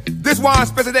 Scarface, this one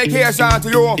special dedication to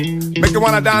you. Make you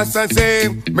wanna dance and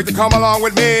sing, make you come along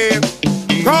with me.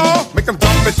 Go, make them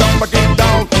jump and get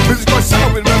down. Musical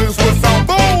sound with musical sound.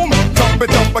 Boom, jump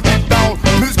and get down.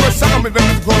 Musical sound with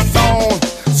musical sound.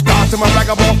 Start to my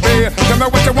vagabond way. Tell me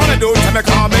what you wanna do, tell me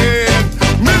come in.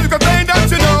 Musical thing that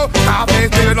you know. Scarface,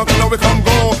 baby, don't you know we come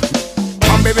go.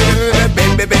 Come baby,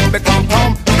 baby, baby, come.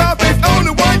 Scarface,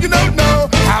 only one you don't know.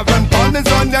 Having fun is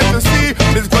on that to see.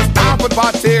 Musical style for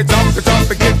party, jump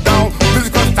and get down.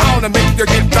 Musical sound and make you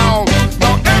get down.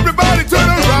 Now everybody turn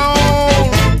around.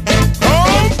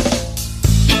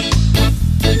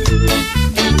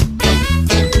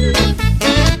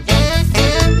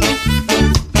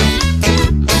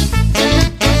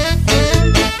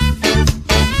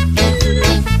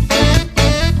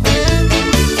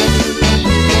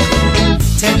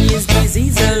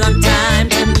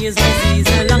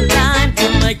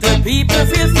 People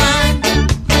feel fine.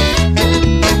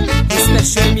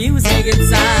 Special music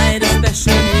inside,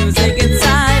 special music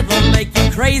inside will make you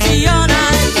crazy all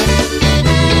night.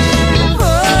 Oh,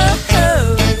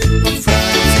 oh, from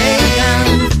taken.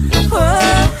 Oh,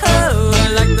 oh,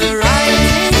 like the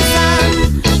rising sun.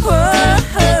 Oh,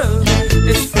 oh,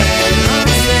 it's spread on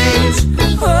stage.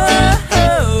 Oh,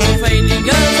 oh, finding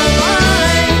girls of all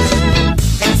age.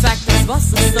 In fact, this was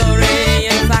the story.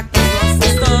 In fact, this was the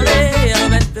story. I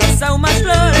bet there's so much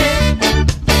glory.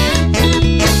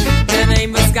 The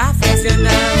name was Scarface, you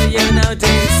know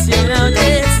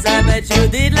this. I bet you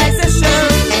did like the show.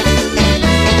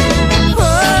 Oh,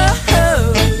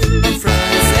 oh, I'm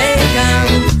forsaken.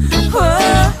 Oh,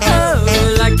 oh,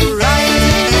 like the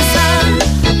rising sun.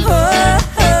 Oh,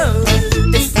 oh,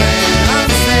 it's spread on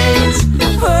stage.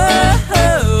 Oh,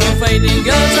 oh, finding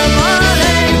girls of all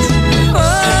age. Oh,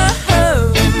 oh,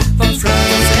 from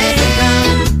forsaken.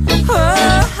 Oh,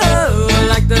 oh,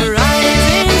 like the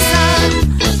rising sun.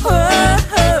 Oh,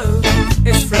 oh,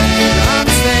 it's spread on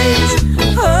stage.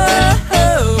 Oh,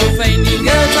 oh, finding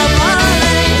girls of all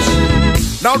age.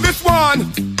 Now this one,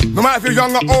 no matter if you're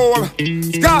young or old,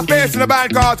 Scarface in the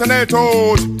band called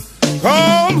Tornadoes.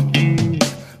 Come,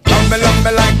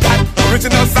 lumber like that.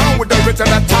 Original sound with the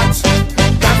original touch.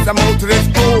 That's the move to this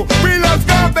school. We love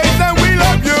Scarface and we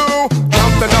love you.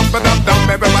 Dump,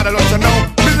 everybody let you know.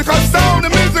 Musical sound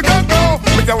and musical go.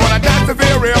 Make you wanna dance and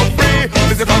feel real free.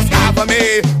 Musical style for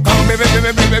me. Come, baby,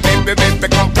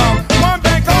 come. One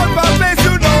big call for a place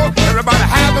you know. Everybody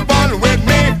having fun with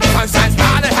me. Sunshine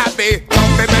started happy.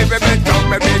 Come,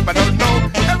 baby, but don't know.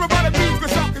 Everybody musical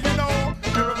shock, you know.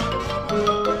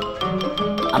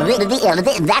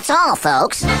 That's all,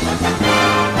 folks.